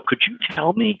meat. So could you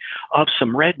tell me of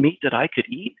some red meat that I could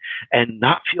eat and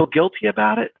not feel guilty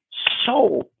about it?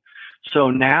 So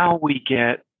now we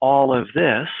get all of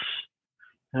this.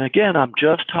 And again, I'm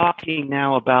just talking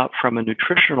now about from a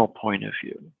nutritional point of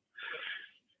view.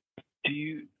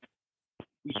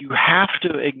 You have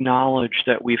to acknowledge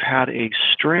that we've had a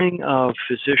string of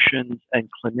physicians and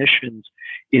clinicians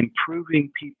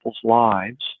improving people's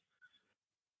lives,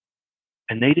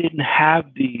 and they didn't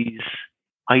have these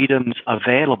items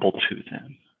available to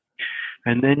them.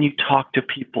 And then you talk to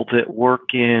people that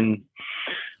work in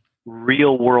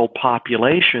real world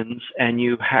populations, and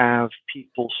you have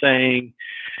people saying,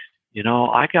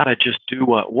 I got to just do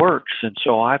what works. And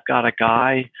so I've got a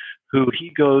guy who he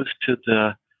goes to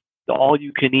the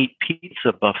all-you-can-eat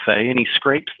pizza buffet, and he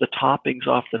scrapes the toppings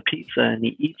off the pizza, and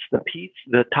he eats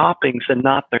the toppings and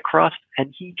not the crust,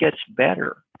 and he gets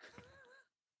better.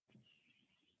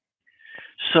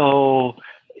 So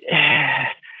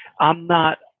I'm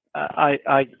not.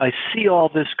 I see all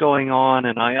this going on,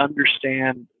 and I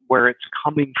understand where it's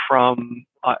coming from.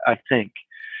 I think,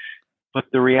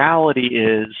 but the reality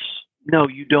is, no,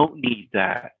 you don't need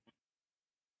that,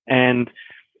 and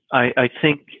I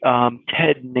think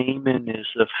Ted Naiman is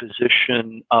a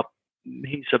physician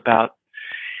he's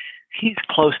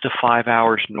close to 5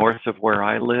 hours north of where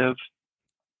I live.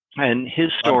 And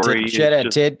his Love it, story Ted. Shout is out,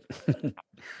 just, Ted.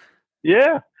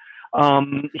 yeah.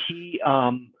 He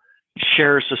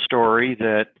shares a story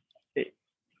that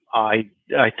I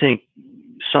think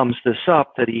sums this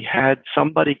up, that he had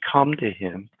somebody come to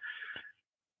him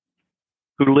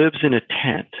who lives in a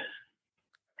tent.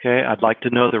 Okay, I'd like to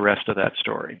know the rest of that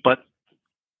story, but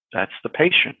that's the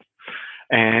patient.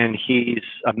 And he's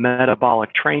a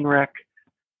metabolic train wreck.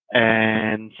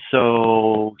 And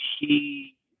so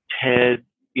Ted,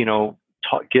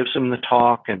 gives him the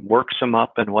talk and works him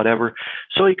up and whatever.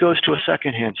 So he goes to a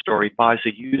secondhand store. He buys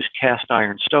a used cast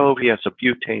iron stove. He has a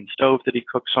butane stove that he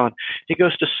cooks on. He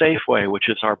goes to Safeway, which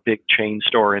is our big chain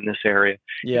store in this area.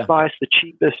 Yeah. He buys the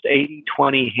cheapest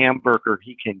 80-20 hamburger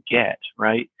he can get,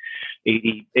 right?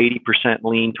 80%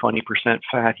 lean, 20%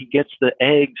 fat. He gets the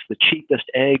eggs, the cheapest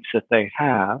eggs that they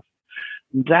have.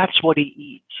 That's what he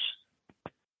eats.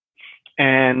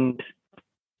 And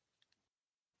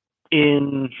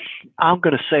I'm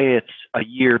going to say it's a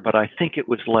year, but I think it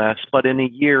was less. But in a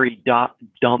year, he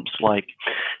dumps like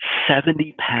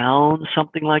 70 pounds,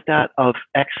 something like that, of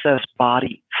excess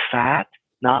body fat,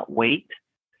 not weight.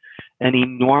 And he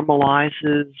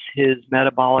normalizes his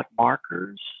metabolic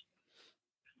markers.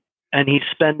 And he's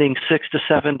spending $6 to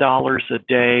 $7 a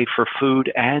day for food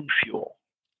and fuel.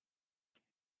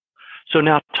 So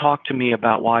now talk to me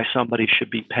about why somebody should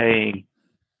be paying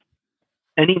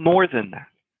any more than that.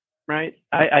 Right?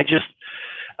 I just,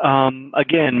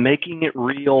 again, making it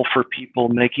real for people,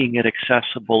 making it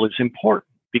accessible is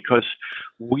important, because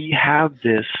we have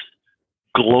this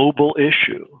global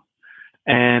issue.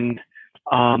 And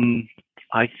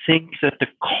I think that the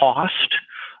cost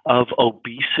of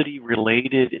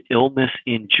obesity-related illness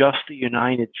in just the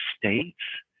United States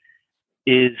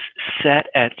is set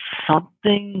at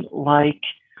something like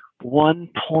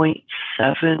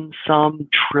 $1.7 some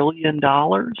trillion,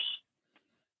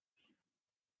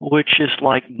 which is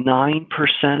like 9%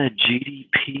 of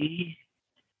GDP.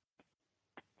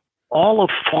 All of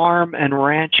farm and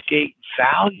ranch gate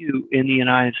value in the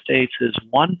United States is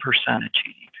 1% of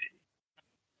GDP.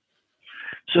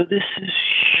 So this is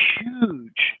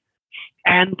huge.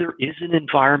 And there is an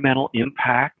environmental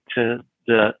impact to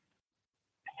the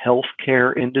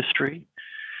healthcare industry.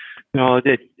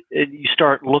 That you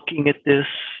start looking at this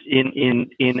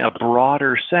in a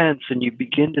broader sense, and you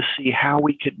begin to see how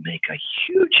we could make a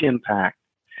huge impact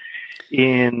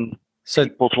in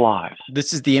people's lives.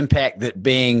 This is the impact that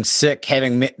being sick,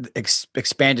 having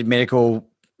expanded medical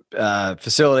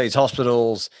facilities,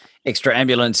 hospitals, extra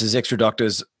ambulances, extra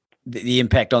doctors, the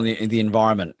impact on the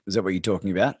environment. Is that what you're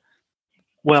talking about?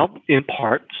 Well, in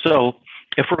part. So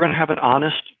if we're going to have an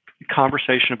honest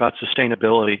conversation about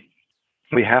sustainability,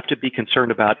 we have to be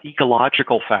concerned about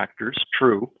ecological factors,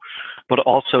 true, but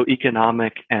also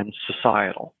economic and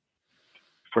societal.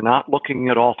 If we're not looking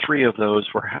at all three of those,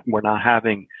 we're not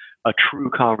having a true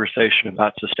conversation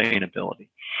about sustainability.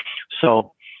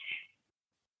 So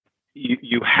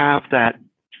you have that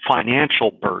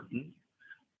financial burden,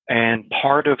 and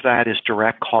part of that is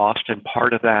direct cost, and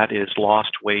part of that is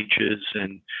lost wages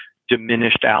and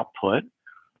diminished output.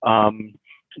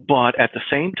 But at the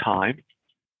same time,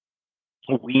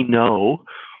 we know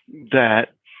that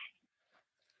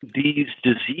these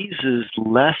diseases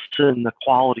lessen the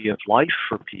quality of life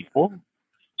for people.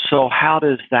 So how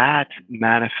does that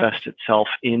manifest itself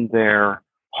in their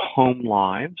home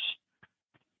lives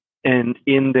and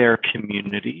in their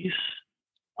communities?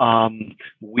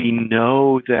 We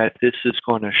know that this is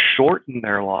going to shorten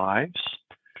their lives.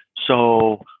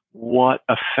 So what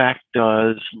effect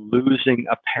does losing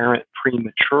a parent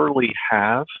prematurely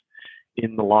have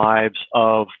in the lives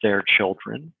of their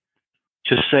children?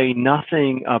 To say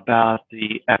nothing about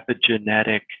the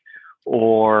epigenetic,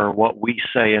 or what we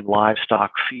say in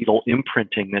livestock, fetal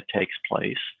imprinting that takes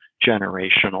place,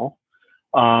 generational.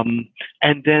 And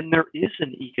then there is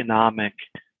an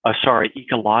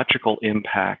ecological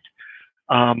impact.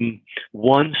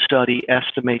 One study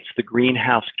estimates the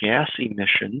greenhouse gas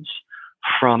emissions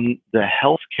from the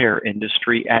healthcare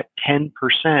industry at 10%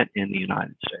 in the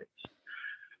United States.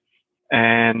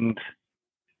 And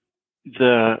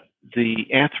the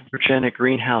anthropogenic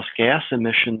greenhouse gas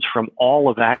emissions from all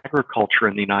of agriculture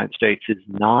in the United States is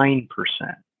 9%.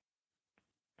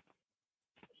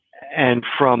 And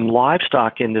from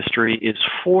livestock industry is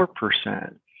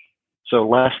 4%. So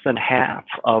less than half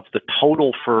of the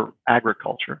total for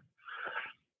agriculture.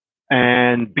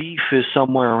 And beef is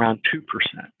somewhere around 2%.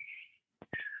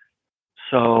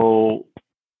 So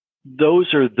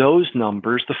those are those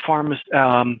numbers. The pharmacist,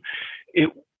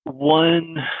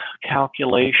 one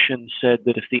calculation said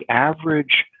that if the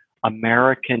average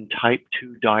American type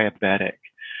 2 diabetic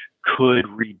could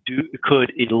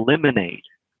eliminate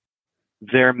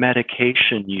their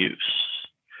medication use,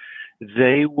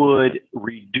 they would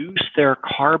reduce their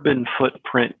carbon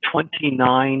footprint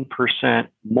 29%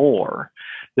 more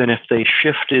than if they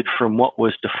shifted from what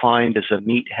was defined as a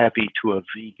meat heavy to a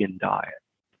vegan diet.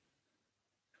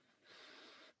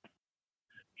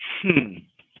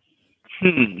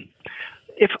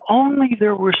 If only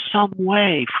there were some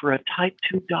way for a type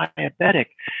 2 diabetic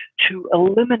to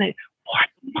eliminate. What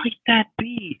might that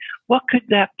be? What could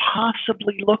that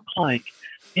possibly look like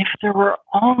if there were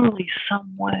only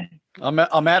some way? I'm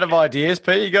out of ideas,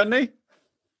 Pete. You got any?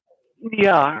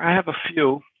 Yeah, I have a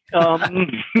few. But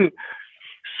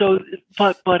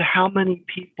how many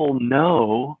people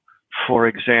know, for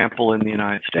example, in the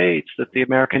United States, that the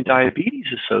American Diabetes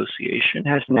Association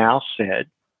has now said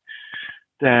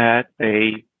that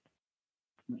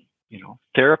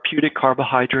therapeutic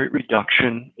carbohydrate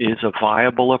reduction is a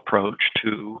viable approach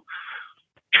to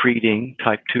treating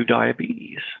type 2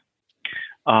 diabetes.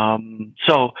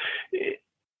 So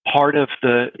part of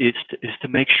is to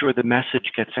make sure the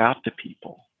message gets out to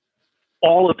people,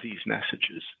 all of these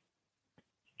messages,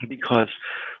 because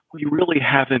we really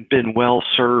haven't been well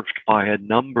served by a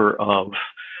number of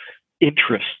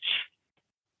interests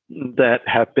that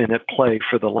have been at play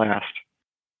for the last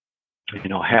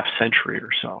half century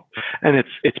or so. And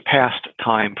it's past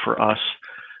time for us.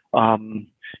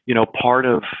 Part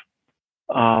of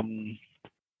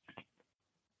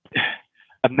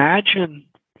imagine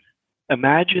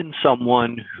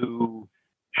someone who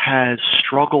has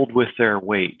struggled with their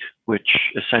weight, which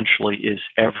essentially is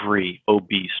every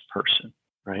obese person,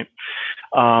 right?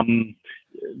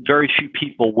 Very few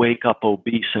people wake up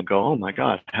obese and go, "Oh my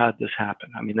God, how did this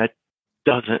happen?" I mean, it's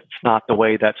not the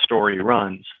way that story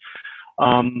runs.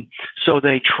 So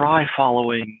they try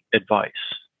following advice,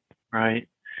 right?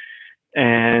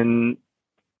 And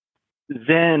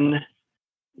then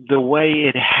the way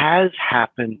it has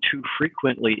happened too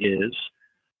frequently is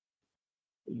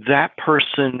that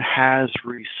person has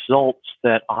results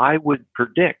that I would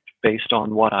predict based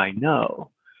on what I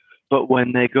know. But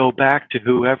when they go back to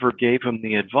whoever gave them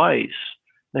the advice,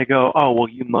 they go, "Oh, well,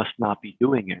 you must not be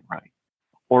doing it right,"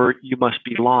 or "You must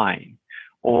be lying,"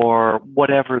 or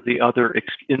whatever the other.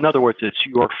 In other words, it's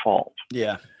your fault.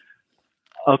 Yeah.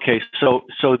 Okay, so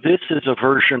this is a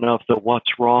version of the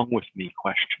 "what's wrong with me"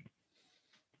 question.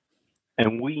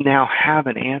 And we now have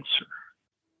an answer.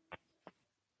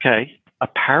 Okay,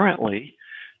 apparently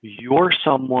you're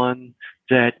someone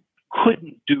that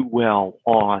couldn't do well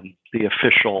on the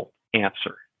official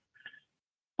answer.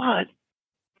 But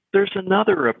there's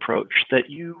another approach that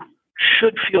you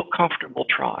should feel comfortable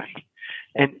trying.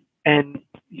 And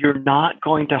you're not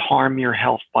going to harm your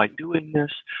health by doing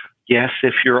this. Yes,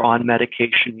 if you're on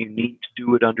medication, you need to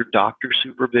do it under doctor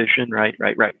supervision, right?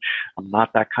 I'm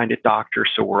not that kind of doctor,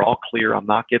 so we're all clear. I'm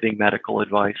not giving medical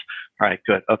advice. All right,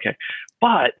 good, okay.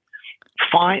 But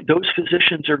those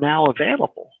physicians are now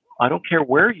available. I don't care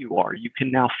where you are. You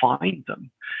can now find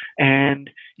them. And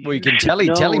you can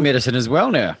telemedicine as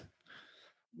well now.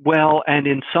 Well, and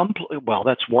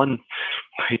that's one,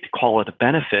 I hate to call it a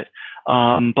benefit,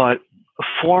 but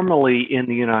formally in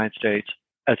the United States,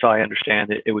 as I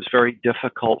understand it, it was very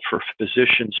difficult for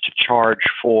physicians to charge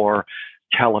for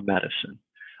telemedicine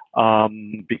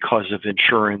because of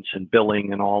insurance and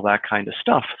billing and all that kind of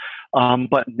stuff.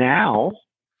 But now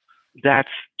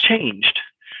that's changed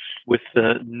with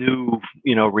the new,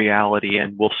 reality,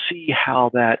 and we'll see how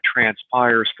that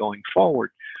transpires going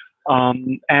forward.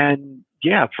 And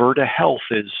yeah, Virta Health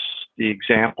is the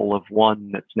example of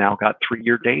one that's now got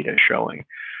 3-year data showing.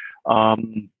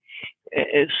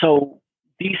 So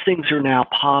these things are now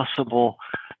possible.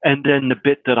 And then the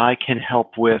bit that I can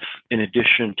help with, in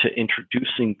addition to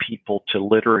introducing people to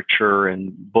literature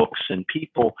and books and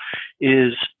people,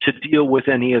 is to deal with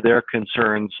any of their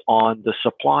concerns on the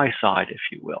supply side, if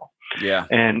you will. Yeah.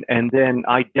 And then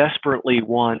I desperately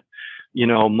want,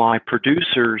 my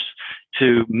producers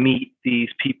to meet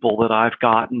these people that I've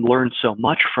gotten learned so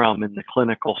much from in the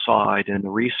clinical side and the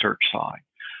research side.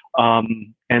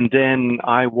 And then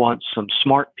I want some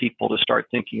smart people to start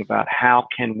thinking about how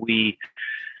can we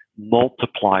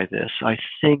multiply this. I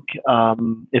think,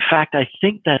 in fact,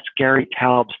 that's Gary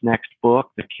Taub's next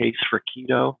book, The Case for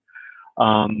Keto,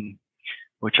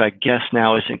 which I guess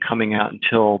now isn't coming out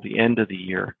until the end of the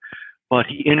year. But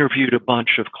he interviewed a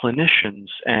bunch of clinicians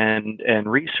and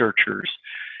researchers,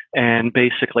 and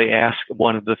basically asked,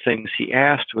 one of the things he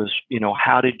asked was,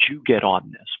 how did you get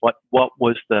on this? What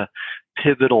was the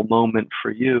pivotal moment for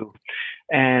you?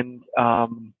 And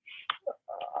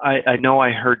I know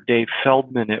I heard Dave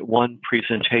Feldman at one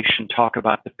presentation talk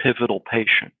about the pivotal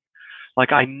patient.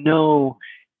 Like I know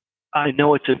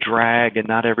it's a drag and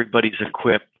not everybody's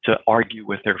equipped to argue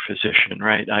with their physician,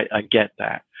 right? I get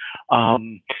that.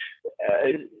 Um,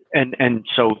 and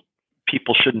so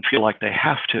people shouldn't feel like they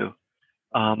have to.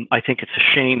 I think it's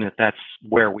a shame that that's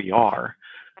where we are.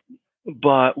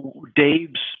 But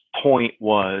Dave's point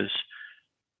was,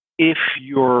 if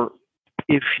you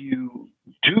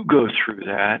do go through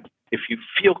that, if you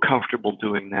feel comfortable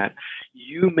doing that,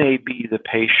 you may be the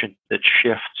patient that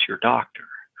shifts your doctor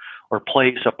or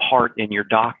plays a part in your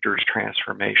doctor's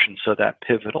transformation. So that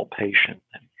pivotal patient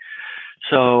thing.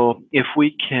 So if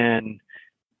we can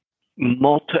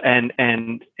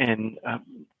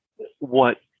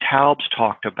what Taubes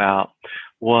talked about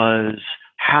was,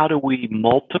 how do we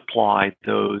multiply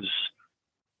those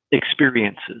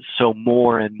experiences so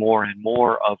more and more and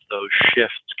more of those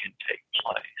shifts can take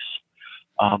place?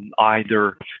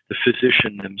 Either the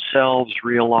physician themselves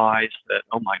realize that,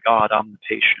 oh my God, I'm the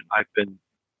patient I've been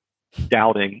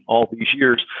doubting all these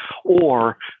years,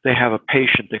 or they have a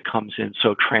patient that comes in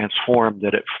so transformed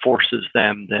that it forces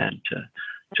them then to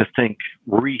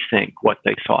rethink what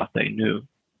they thought they knew.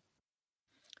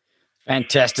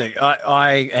 Fantastic.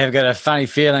 I have got a funny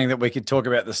feeling that we could talk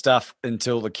about the stuff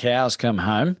until the cows come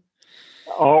home.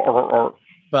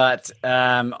 But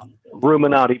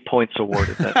Ruminati points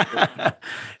awarded.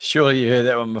 Surely you heard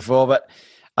that one before. But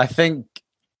I think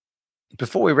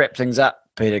before we wrap things up,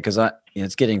 Peter, because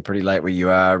it's getting pretty late where you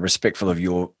are, respectful of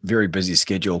your very busy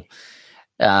schedule.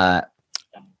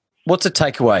 What's a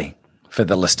takeaway for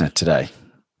the listener today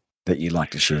that you'd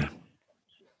like to share?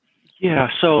 Yeah,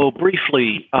 so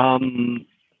briefly,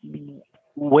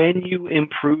 when you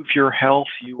improve your health,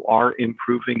 you are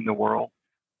improving the world.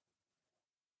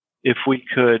 If we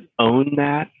could own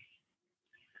that,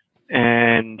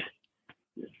 and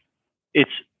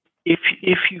it's if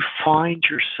you find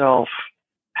yourself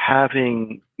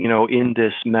having, in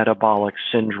this metabolic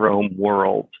syndrome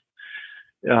world,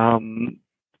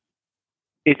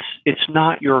 it's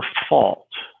not your fault,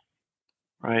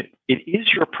 right? It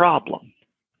is your problem,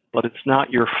 but it's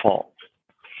not your fault.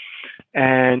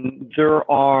 And there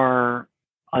are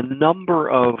a number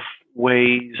of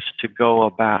ways to go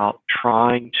about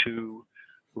trying to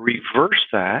reverse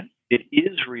that. It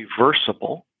is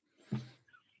reversible.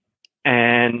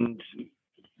 And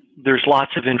there's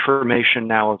lots of information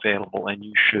now available, and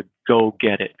you should go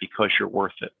get it because you're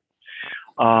worth it.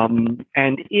 And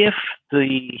if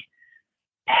the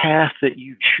path that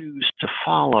you choose to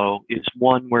follow is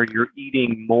one where you're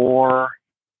eating more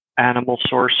animal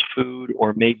source food,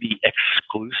 or maybe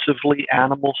exclusively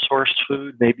animal source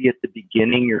food, maybe at the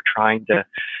beginning you're trying to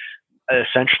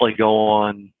essentially go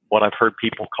on what I've heard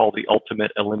people call the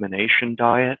ultimate elimination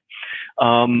diet.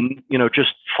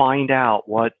 Just find out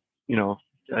what,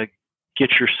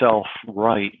 get yourself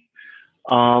right.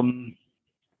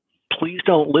 Please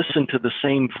don't listen to the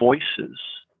same voices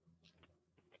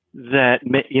that,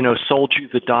 sold you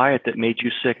the diet that made you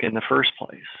sick in the first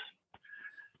place.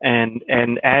 And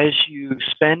as you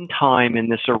spend time in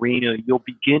this arena, you'll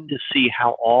begin to see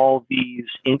how all these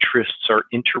interests are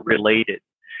interrelated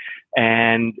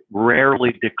and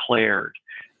rarely declared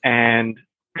and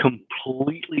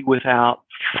completely without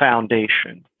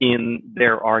foundation in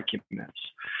their arguments.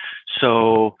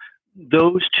 So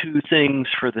those two things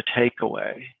for the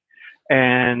takeaway.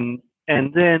 And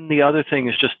then the other thing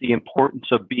is just the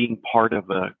importance of being part of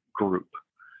a group.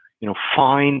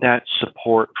 Find that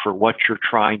support for what you're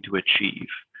trying to achieve.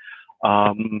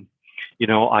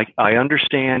 I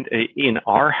understand in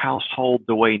our household,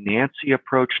 the way Nancy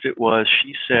approached it was,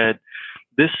 she said,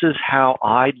 this is how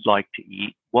I'd like to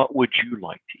eat. What would you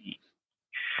like to eat?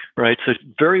 Right. So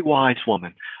very wise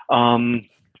woman.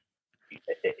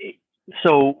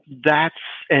 So that's,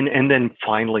 and then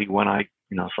finally when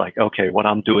it's like, okay, what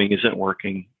I'm doing isn't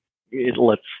working.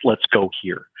 Let's go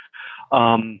here.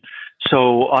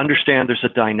 So understand there's a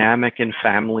dynamic in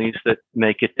families that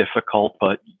make it difficult,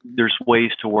 but there's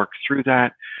ways to work through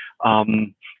that.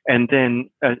 And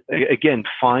then again,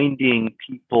 finding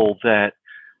people that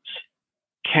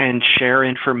can share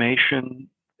information,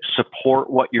 support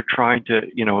what you're trying to,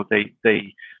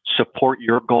 they support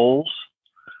your goals.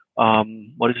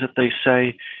 What is it they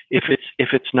say? If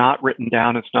it's not written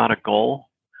down, it's not a goal,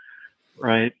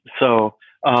 right? So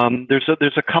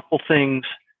there's a couple things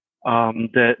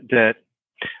that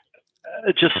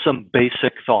just some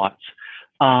basic thoughts.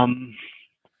 And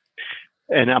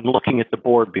I'm looking at the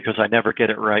board because I never get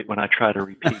it right when I try to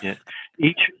repeat it.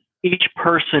 Each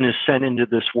person is sent into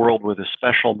this world with a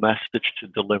special message to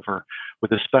deliver,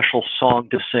 with a special song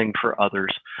to sing for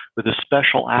others, with a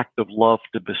special act of love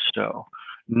to bestow.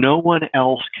 No one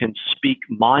else can speak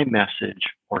my message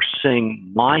or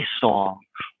sing my song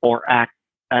or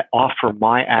offer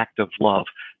my act of love.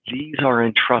 These are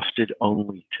entrusted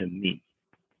only to me.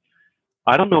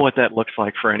 I don't know what that looks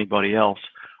like for anybody else.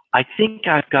 I think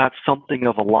I've got something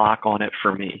of a lock on it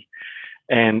for me.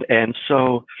 And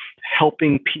so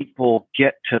helping people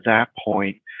get to that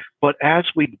point. But as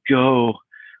we go,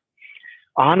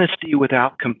 honesty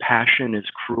without compassion is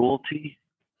cruelty.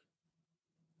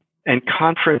 And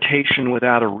confrontation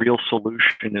without a real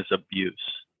solution is abuse.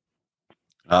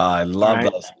 Oh, I love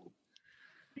those.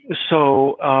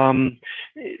 So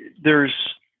this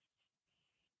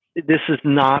is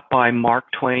not by Mark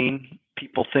Twain.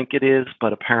 People think it is,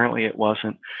 but apparently it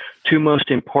wasn't. Two most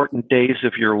important days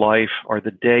of your life are the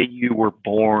day you were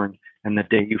born and the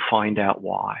day you find out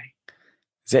why.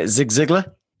 Is that Zig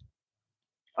Ziglar?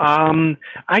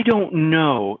 I don't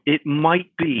know. It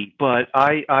might be, but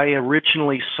I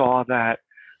originally saw that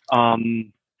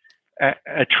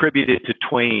attributed to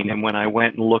Twain, and when I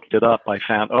went and looked it up, I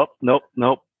found, oh,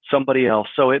 nope, somebody else.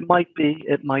 So it might be.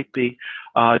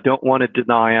 Don't want to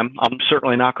deny him. I'm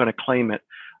certainly not going to claim it.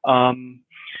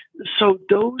 So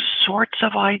those sorts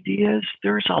of ideas,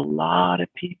 there's a lot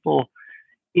of people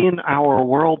in our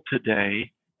world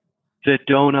today that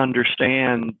don't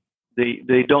understand.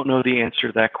 They don't know the answer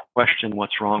to that question,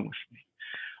 what's wrong with me?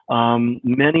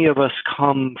 Many of us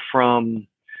come from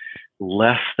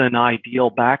less than ideal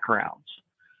backgrounds,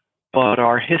 but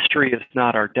our history is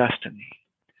not our destiny.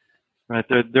 Right?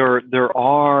 There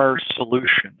are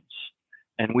solutions,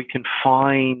 and we can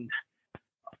find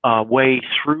a way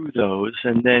through those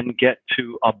and then get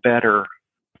to a better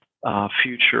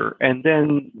future. And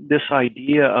then this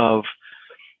idea of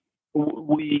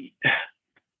we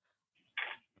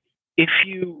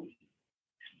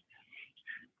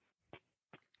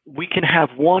can have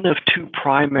one of two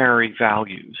primary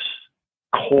values,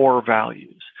 core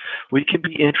values. We can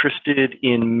be interested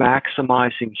in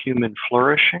maximizing human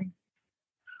flourishing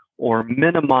or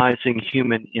minimizing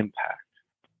human impact.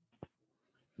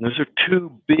 Those are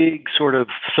two big sort of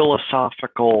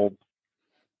philosophical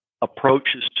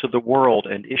approaches to the world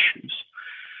and issues.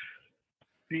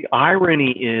 The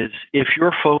irony is, if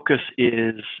your focus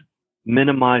is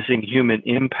minimizing human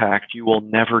impact, you will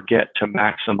never get to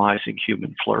maximizing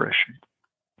human flourishing.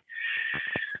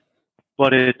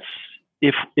 But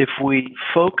if we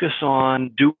focus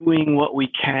on doing what we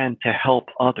can to help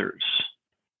others,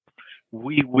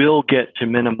 we will get to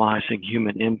minimizing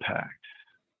human impact.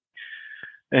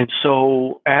 And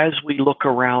so as we look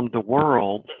around the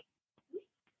world,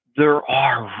 there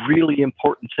are really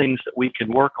important things that we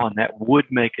can work on that would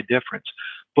make a difference.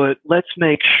 But let's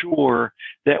make sure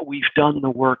that we've done the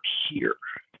work here.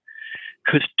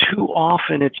 Because too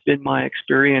often it's been my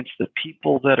experience that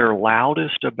people that are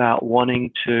loudest about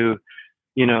wanting to,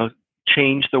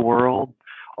 change the world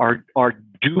are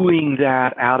doing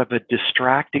that out of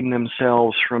distracting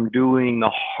themselves from doing the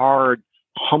hard,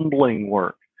 humbling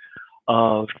work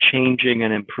of changing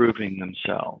and improving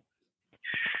themselves.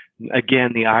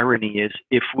 Again, the irony is,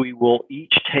 if we will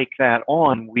each take that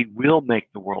on, we will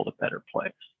make the world a better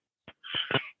place.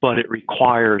 But it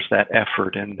requires that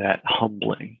effort and that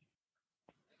humbling.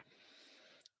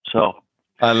 So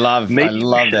I love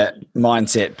that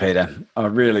mindset, Peter. I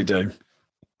really do.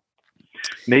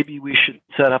 Maybe we should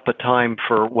set up a time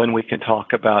for when we can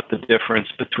talk about the difference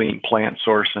between plant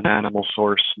source and animal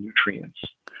source nutrients.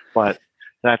 But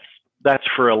that's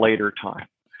for a later time.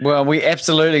 Well, we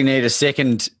absolutely need a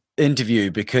second interview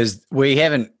because we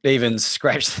haven't even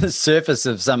scratched the surface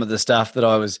of some of the stuff that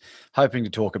I was hoping to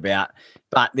talk about.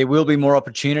 But there will be more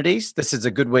opportunities. This is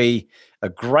a great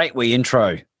wee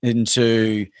intro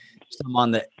into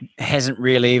someone that hasn't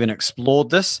really even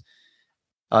explored this.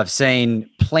 I've seen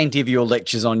plenty of your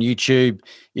lectures on YouTube.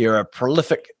 You're a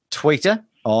prolific tweeter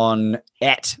on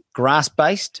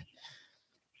 @GrassBased.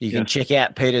 You can check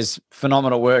out Peter's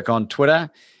phenomenal work on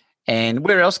Twitter. And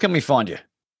where else can we find you?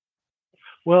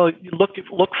 Well, look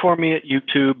for me at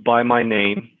YouTube by my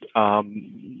name.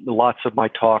 Lots of my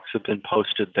talks have been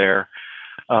posted there.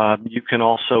 You can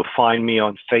also find me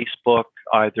on Facebook,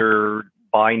 either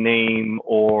by name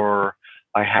or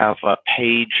I have a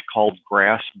page called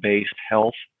Grass-Based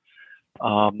Health.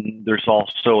 There's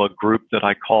also a group that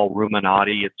I call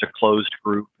Ruminati. It's a closed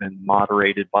group and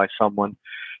moderated by someone.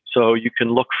 So you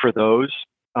can look for those.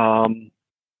 And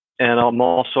I'm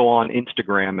also on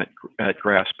Instagram at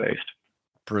Grass-Based.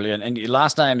 Brilliant. And your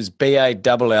last name is Ballerstedt.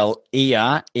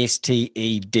 Is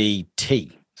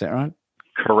that right?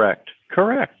 Correct.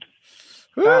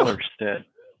 Ballerstedt.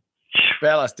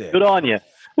 Ballerstedt. Good on you.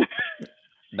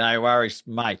 No worries,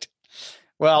 mate.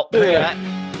 Well, Peter,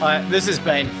 this has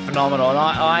been phenomenal. And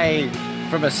I,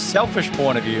 from a selfish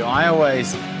point of view, I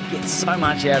always get so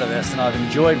much out of this, and I've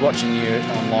enjoyed watching you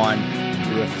online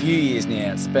for a few years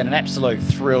now. It's been an absolute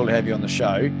thrill to have you on the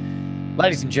show.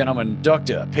 Ladies and gentlemen,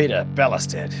 Dr. Peter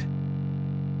Ballestead.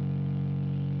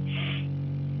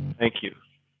 Thank you.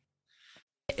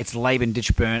 It's Laban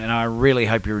Ditchburn, and I really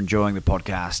hope you're enjoying the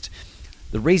podcast.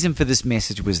 The reason for this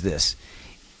message was this.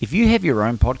 If you have your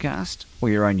own podcast or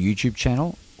your own YouTube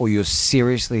channel, or you're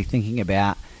seriously thinking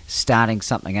about starting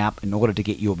something up in order to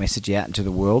get your message out into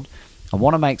the world, I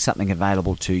want to make something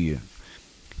available to you.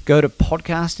 Go to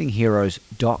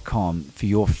podcastingheroes.com for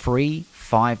your free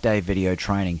 5-day video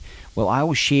training. Well, I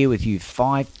will share with you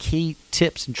 5 key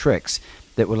tips and tricks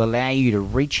that will allow you to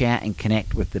reach out and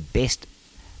connect with the best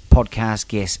podcast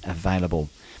guests available.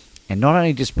 And not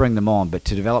only just bring them on, but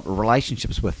to develop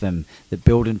relationships with them that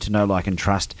build into know, like, and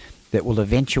trust that will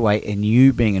eventuate in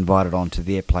you being invited onto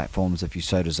their platforms if you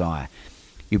so desire.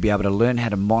 You'll be able to learn how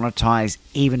to monetize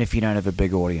even if you don't have a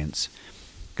big audience.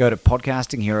 Go to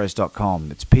podcastingheroes.com.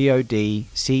 It's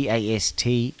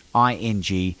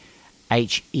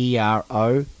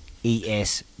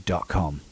podcastingheroes.com.